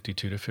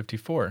 15:52 to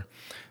 54.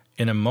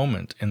 In a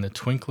moment, in the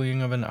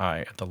twinkling of an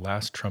eye, at the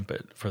last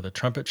trumpet, for the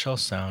trumpet shall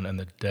sound, and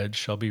the dead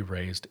shall be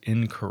raised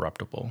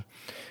incorruptible,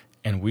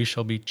 and we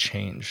shall be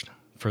changed.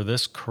 For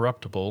this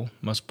corruptible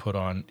must put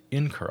on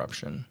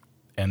incorruption,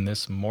 and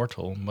this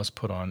mortal must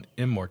put on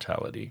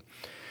immortality.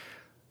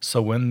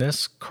 So when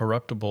this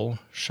corruptible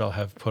shall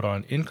have put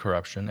on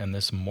incorruption, and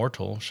this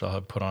mortal shall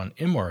have put on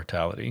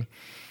immortality,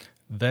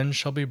 then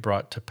shall be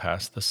brought to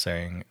pass the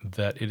saying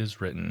that it is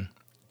written,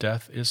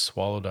 Death is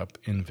swallowed up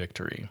in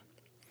victory.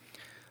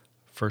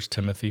 1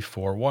 Timothy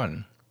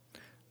 4:1.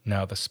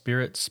 Now the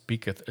Spirit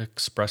speaketh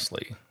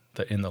expressly,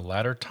 that in the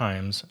latter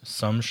times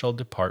some shall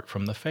depart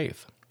from the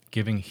faith,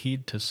 giving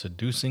heed to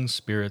seducing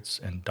spirits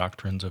and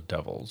doctrines of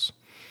devils.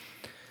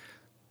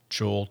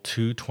 Joel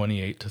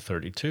 2:28 to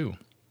 32.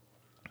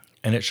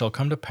 And it shall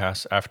come to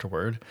pass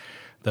afterward,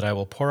 that I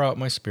will pour out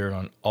my Spirit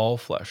on all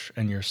flesh,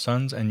 and your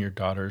sons and your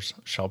daughters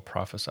shall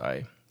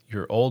prophesy.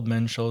 Your old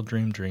men shall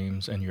dream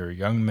dreams, and your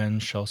young men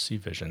shall see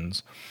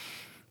visions.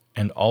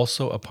 And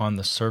also upon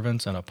the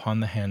servants and upon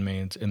the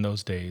handmaids in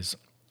those days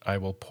I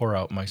will pour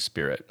out my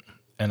Spirit,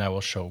 and I will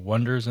show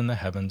wonders in the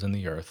heavens and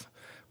the earth,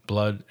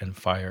 blood and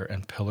fire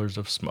and pillars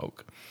of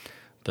smoke.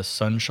 The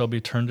sun shall be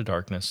turned to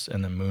darkness,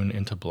 and the moon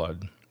into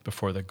blood,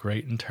 before the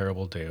great and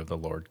terrible day of the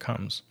Lord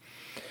comes.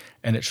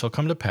 And it shall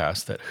come to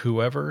pass that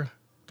whoever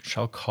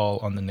shall call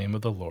on the name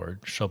of the Lord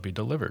shall be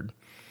delivered.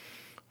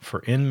 For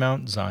in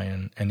Mount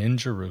Zion and in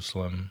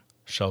Jerusalem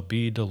shall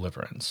be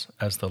deliverance,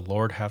 as the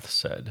Lord hath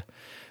said,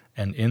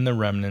 and in the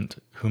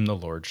remnant whom the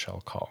Lord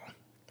shall call.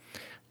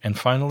 And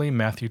finally,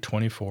 Matthew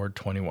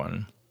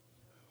 24:21.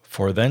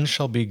 For then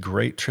shall be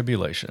great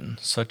tribulation,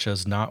 such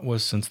as not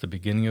was since the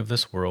beginning of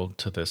this world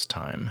to this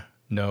time,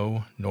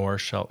 no, nor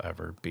shall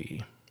ever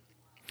be.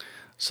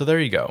 So there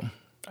you go.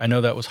 I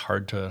know that was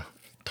hard to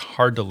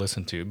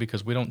listen to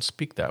because we don't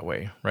speak that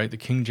way, right? The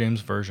King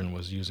James Version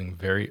was using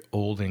very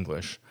old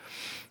English.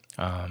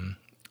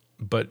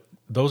 But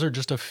those are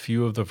just a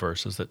few of the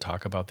verses that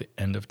talk about the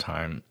end of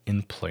time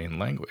in plain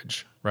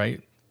language,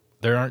 right?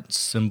 There aren't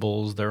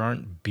symbols, there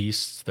aren't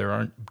beasts, there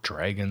aren't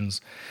dragons.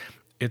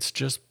 It's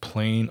just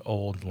plain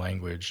old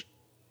language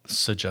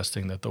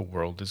suggesting that the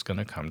world is going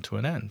to come to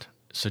an end,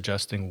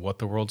 suggesting what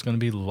the world's going to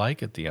be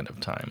like at the end of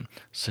time,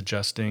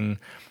 suggesting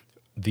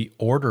the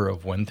order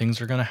of when things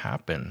are going to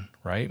happen,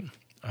 right?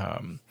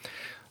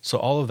 So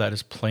all of that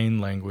is plain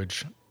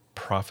language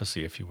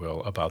prophecy, if you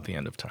will, about the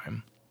end of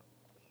time.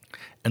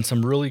 And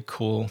some really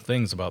cool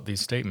things about these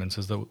statements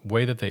is the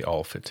way that they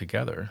all fit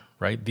together,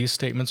 right? These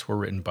statements were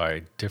written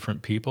by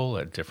different people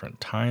at different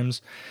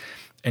times,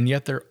 and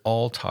yet they're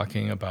all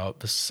talking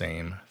about the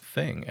same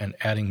thing and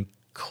adding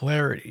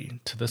clarity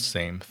to the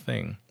same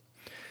thing.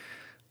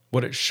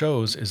 What it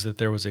shows is that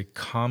there was a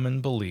common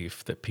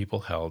belief that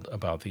people held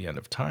about the end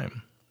of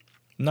time.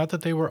 Not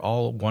that they were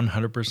all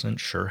 100%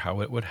 sure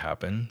how it would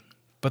happen,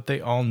 but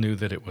they all knew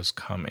that it was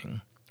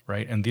coming.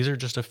 Right? And these are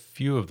just a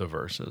few of the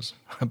verses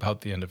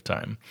about the end of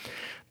time.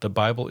 The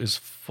Bible is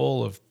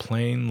full of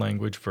plain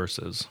language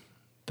verses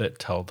that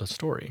tell the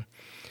story.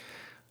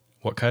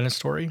 What kind of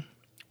story?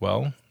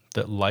 Well,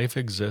 that life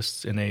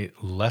exists in a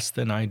less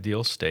than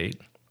ideal state,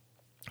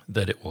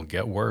 that it will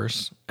get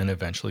worse and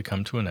eventually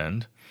come to an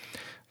end,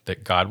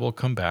 that God will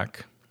come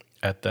back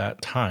at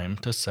that time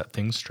to set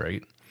things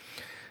straight,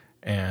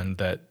 and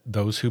that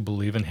those who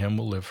believe in him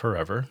will live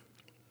forever,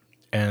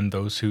 and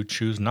those who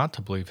choose not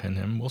to believe in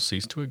him will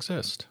cease to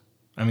exist.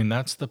 I mean,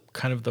 that's the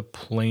kind of the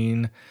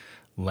plain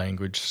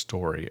language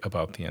story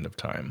about the end of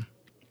time.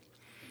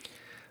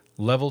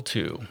 Level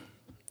 2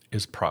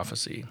 is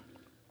prophecy.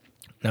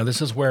 Now,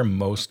 this is where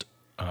most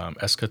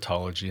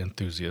eschatology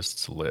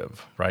enthusiasts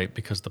live, right?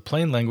 Because the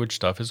plain language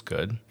stuff is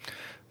good,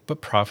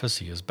 but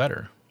prophecy is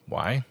better.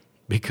 Why?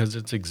 Because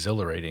it's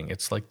exhilarating.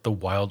 It's like the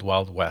wild,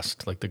 wild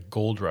west, like the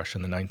gold rush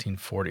in the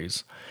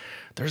 1940s.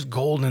 There's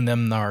gold in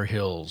them thar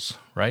hills,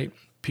 right?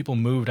 People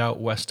moved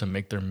out west to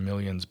make their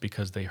millions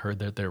because they heard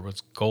that there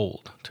was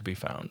gold to be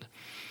found.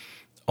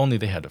 Only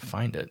they had to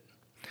find it.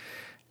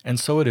 And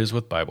so it is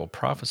with Bible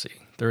prophecy.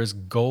 There is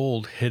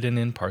gold hidden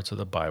in parts of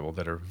the Bible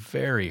that are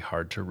very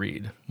hard to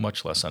read,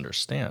 much less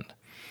understand.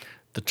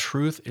 The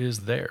truth is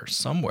there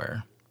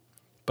somewhere,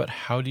 but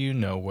how do you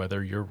know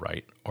whether you're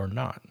right or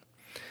not?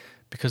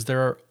 Because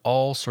there are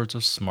all sorts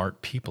of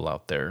smart people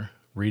out there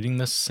reading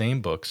the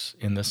same books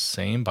in the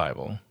same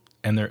Bible,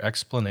 and their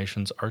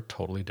explanations are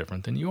totally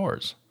different than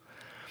yours.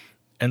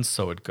 And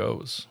so it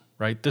goes,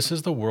 right? This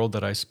is the world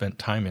that I spent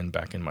time in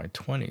back in my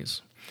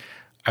 20s.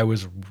 I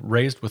was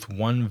raised with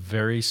one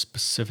very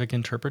specific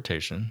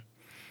interpretation.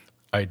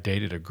 I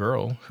dated a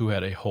girl who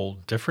had a whole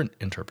different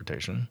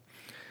interpretation.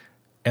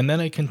 And then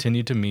I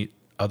continued to meet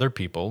other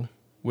people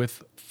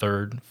with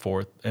third,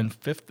 fourth, and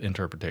fifth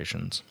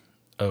interpretations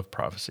of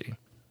prophecy.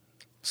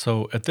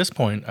 So at this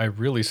point, I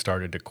really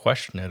started to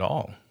question it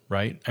all,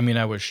 right? I mean,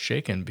 I was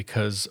shaken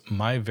because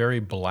my very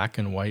black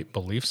and white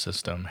belief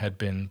system had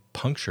been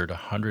punctured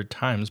 100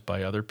 times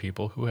by other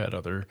people who had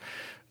other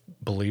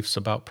beliefs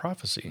about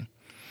prophecy.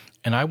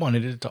 And I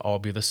wanted it to all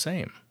be the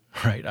same,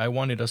 right? I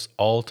wanted us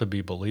all to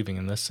be believing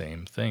in the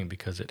same thing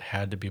because it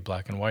had to be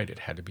black and white. It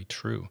had to be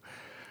true.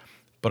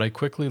 But I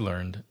quickly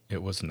learned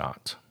it was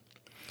not.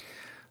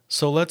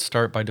 So let's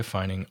start by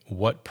defining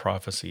what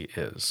prophecy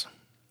is.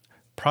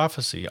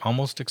 Prophecy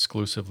almost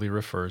exclusively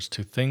refers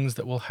to things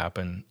that will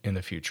happen in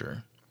the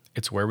future.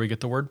 It's where we get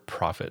the word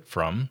prophet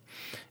from.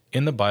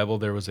 In the Bible,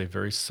 there was a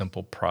very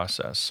simple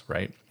process,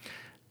 right?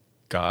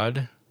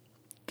 God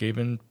gave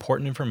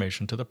important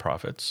information to the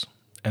prophets,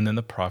 and then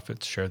the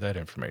prophets shared that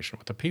information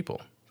with the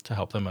people to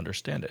help them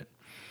understand it.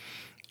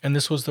 And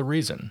this was the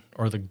reason,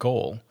 or the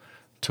goal,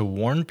 to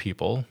warn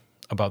people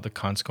about the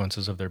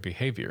consequences of their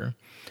behavior,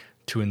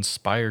 to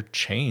inspire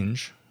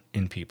change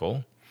in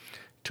people,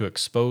 to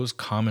expose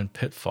common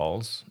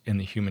pitfalls in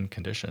the human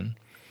condition,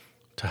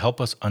 to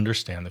help us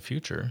understand the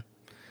future,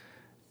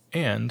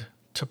 and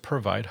to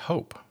provide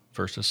hope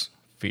versus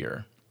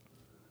fear.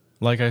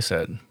 Like I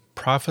said,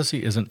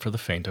 prophecy isn't for the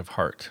faint of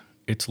heart.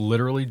 It's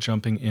literally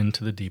jumping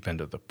into the deep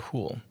end of the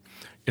pool.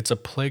 It's a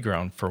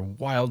playground for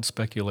wild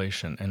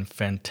speculation and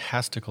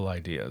fantastical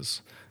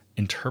ideas,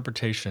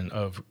 interpretation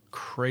of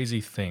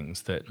crazy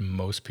things that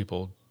most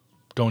people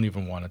don't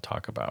even want to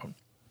talk about.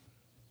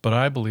 But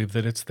I believe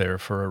that it's there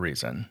for a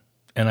reason,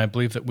 and I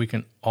believe that we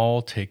can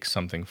all take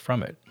something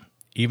from it,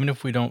 even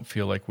if we don't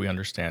feel like we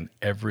understand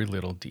every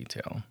little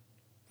detail.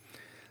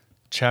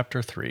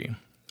 Chapter 3,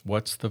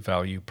 What's the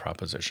Value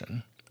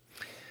Proposition?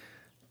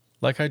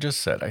 Like I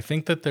just said, I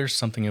think that there's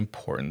something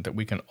important that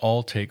we can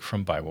all take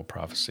from Bible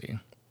prophecy.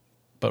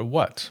 But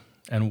what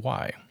and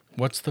why?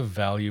 What's the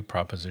value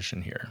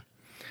proposition here?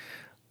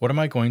 What am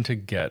I going to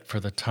get for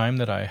the time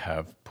that I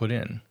have put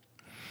in?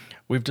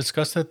 We've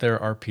discussed that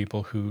there are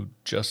people who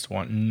just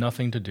want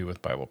nothing to do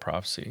with Bible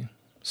prophecy.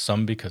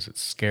 Some because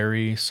it's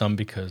scary, some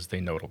because they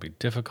know it'll be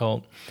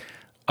difficult,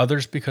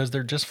 others because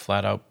they're just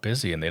flat out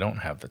busy and they don't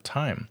have the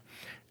time,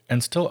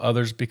 and still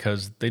others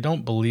because they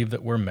don't believe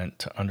that we're meant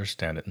to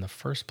understand it in the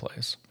first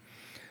place.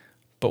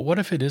 But what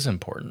if it is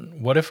important?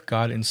 What if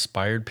God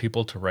inspired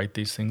people to write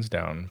these things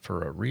down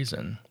for a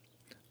reason?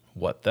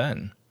 What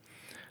then?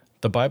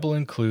 The Bible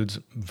includes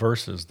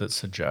verses that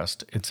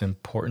suggest it's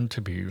important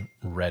to be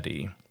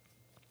ready,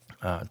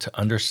 to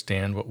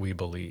understand what we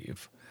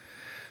believe,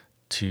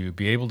 to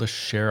be able to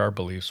share our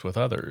beliefs with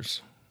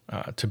others,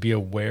 to be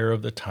aware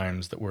of the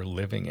times that we're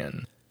living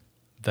in,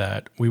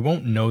 that we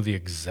won't know the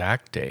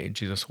exact day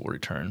Jesus will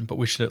return, but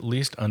we should at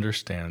least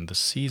understand the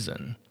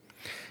season.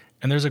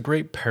 And there's a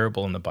great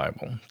parable in the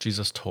Bible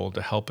Jesus told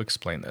to help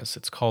explain this.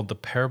 It's called the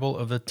parable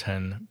of the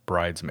 10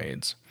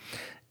 bridesmaids.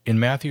 In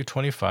Matthew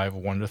 25,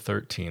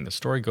 1-13, the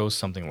story goes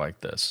something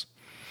like this.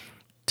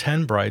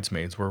 10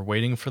 bridesmaids were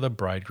waiting for the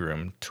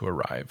bridegroom to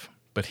arrive,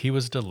 but he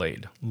was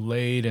delayed,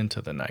 late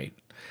into the night.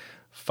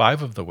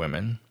 5 of the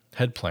women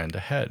had planned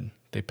ahead.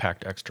 They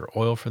packed extra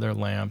oil for their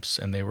lamps,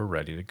 and they were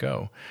ready to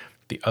go.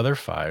 The other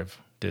 5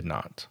 did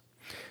not.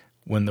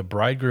 When the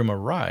bridegroom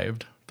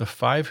arrived, the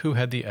 5 who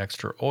had the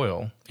extra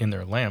oil in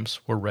their lamps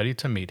were ready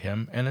to meet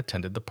him and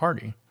attended the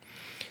party.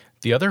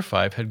 The other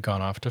 5 had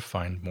gone off to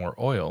find more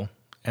oil,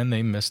 and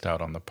they missed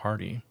out on the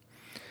party.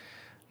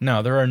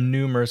 Now, there are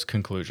numerous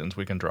conclusions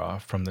we can draw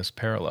from this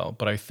parallel,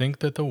 but I think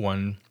that the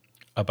one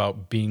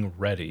about being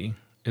ready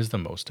is the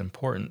most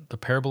important. The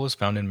parable is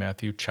found in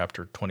Matthew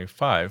chapter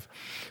 25,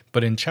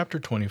 but in chapter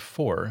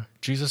 24,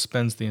 Jesus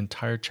spends the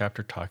entire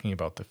chapter talking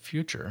about the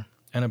future,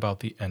 and about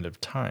the end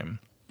of time.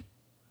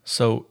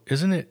 So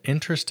isn't it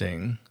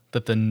interesting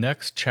that the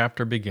next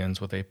chapter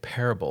begins with a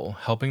parable,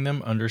 helping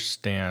them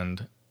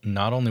understand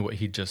not only what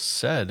he just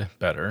said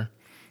better,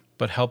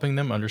 but helping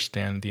them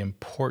understand the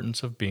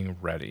importance of being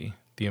ready,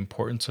 the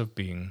importance of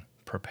being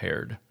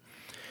prepared.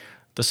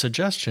 The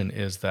suggestion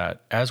is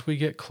that as we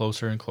get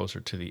closer and closer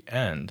to the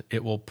end,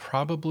 it will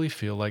probably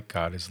feel like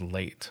God is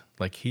late,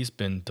 like he's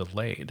been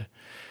delayed.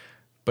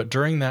 But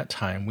during that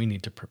time, we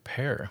need to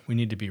prepare. We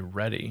need to be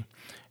ready.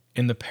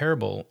 In the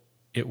parable,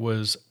 it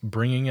was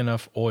bringing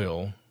enough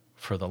oil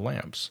for the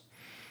lamps.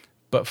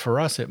 But for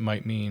us, it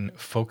might mean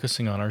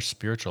focusing on our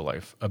spiritual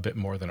life a bit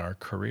more than our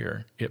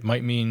career. It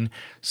might mean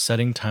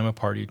setting time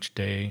apart each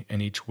day and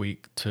each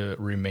week to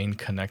remain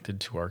connected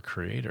to our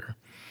Creator.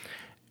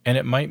 And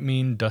it might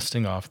mean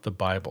dusting off the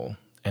Bible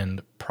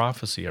and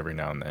prophecy every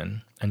now and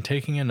then and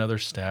taking another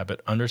stab at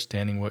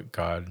understanding what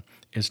God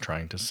is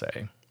trying to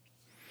say.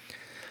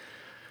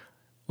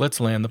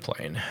 Let's land the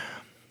plane.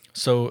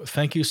 So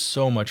thank you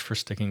so much for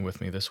sticking with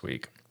me this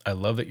week. I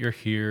love that you're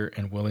here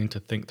and willing to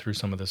think through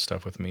some of this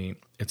stuff with me.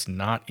 It's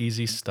not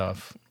easy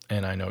stuff,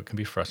 and I know it can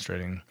be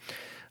frustrating,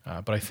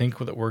 but I think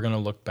that we're going to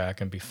look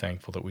back and be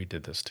thankful that we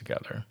did this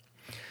together.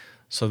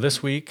 So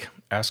this week,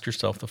 ask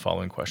yourself the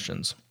following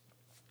questions.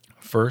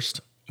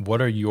 First,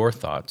 what are your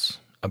thoughts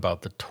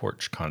about the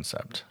torch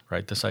concept,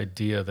 right? This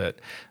idea that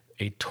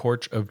a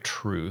torch of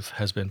truth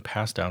has been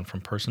passed down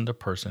from person to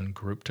person,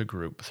 group to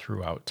group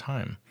throughout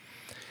time,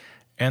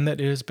 and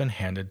that it has been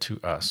handed to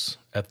us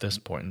at this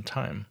point in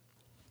time.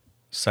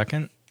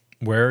 Second,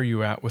 where are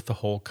you at with the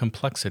whole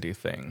complexity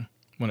thing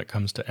when it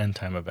comes to end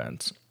time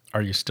events?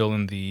 Are you still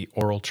in the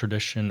oral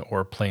tradition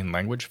or plain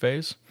language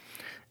phase?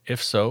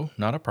 If so,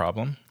 not a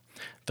problem.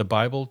 The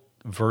Bible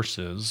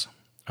verses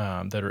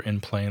that are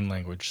in plain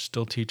language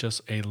still teach us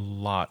a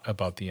lot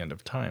about the end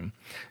of time.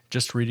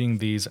 Just reading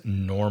these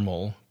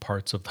normal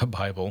parts of the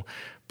Bible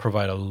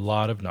provide a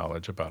lot of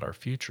knowledge about our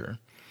future.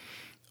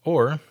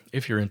 Or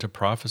if you're into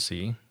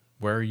prophecy,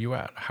 where are you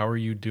at? How are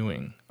you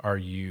doing? Are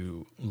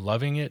you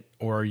loving it,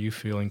 or are you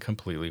feeling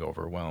completely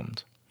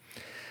overwhelmed?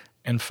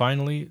 And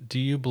finally, do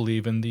you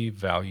believe in the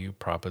value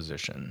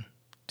proposition?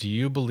 Do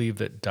you believe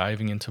that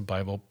diving into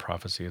Bible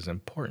prophecy is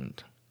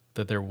important,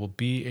 that there will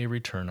be a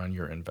return on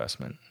your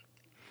investment?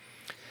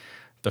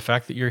 The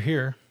fact that you're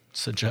here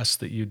suggests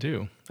that you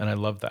do, and I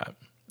love that.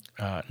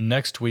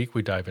 Next week,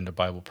 we dive into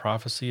Bible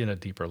prophecy at a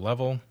deeper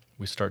level.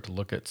 We start to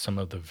look at some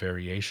of the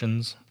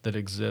variations that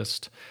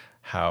exist,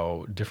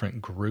 how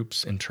different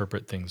groups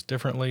interpret things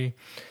differently,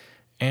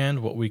 and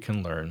what we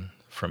can learn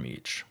from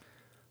each.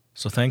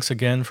 So thanks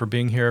again for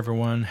being here,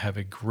 everyone. Have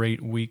a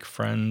great week,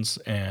 friends,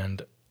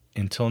 and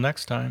until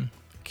next time,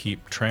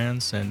 keep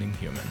transcending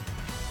human.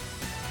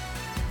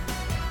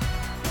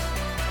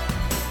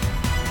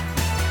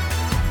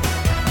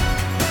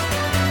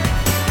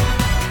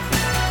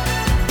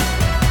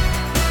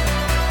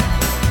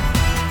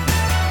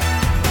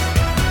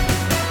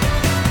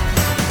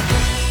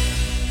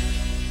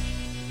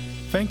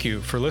 Thank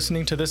you for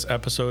listening to this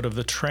episode of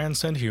the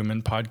Transcend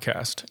Human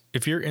podcast.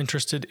 If you're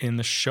interested in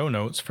the show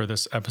notes for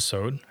this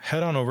episode,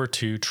 head on over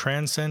to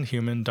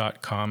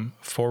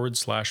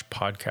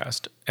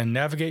transcendhuman.com/podcast and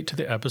navigate to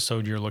the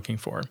episode you're looking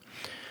for.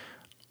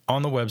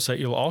 On the website,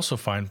 you'll also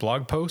find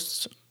blog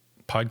posts,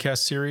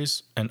 podcast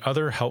series, and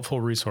other helpful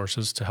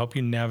resources to help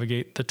you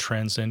navigate the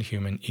Transcend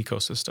Human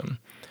ecosystem.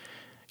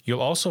 You'll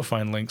also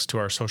find links to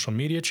our social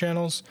media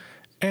channels.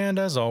 And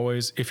as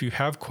always, if you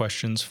have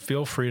questions,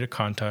 feel free to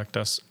contact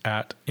us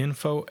at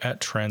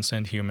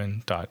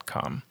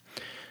info@transcendhuman.com.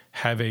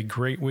 Have a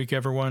great week,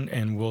 everyone,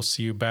 and we'll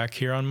see you back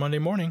here on Monday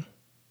morning.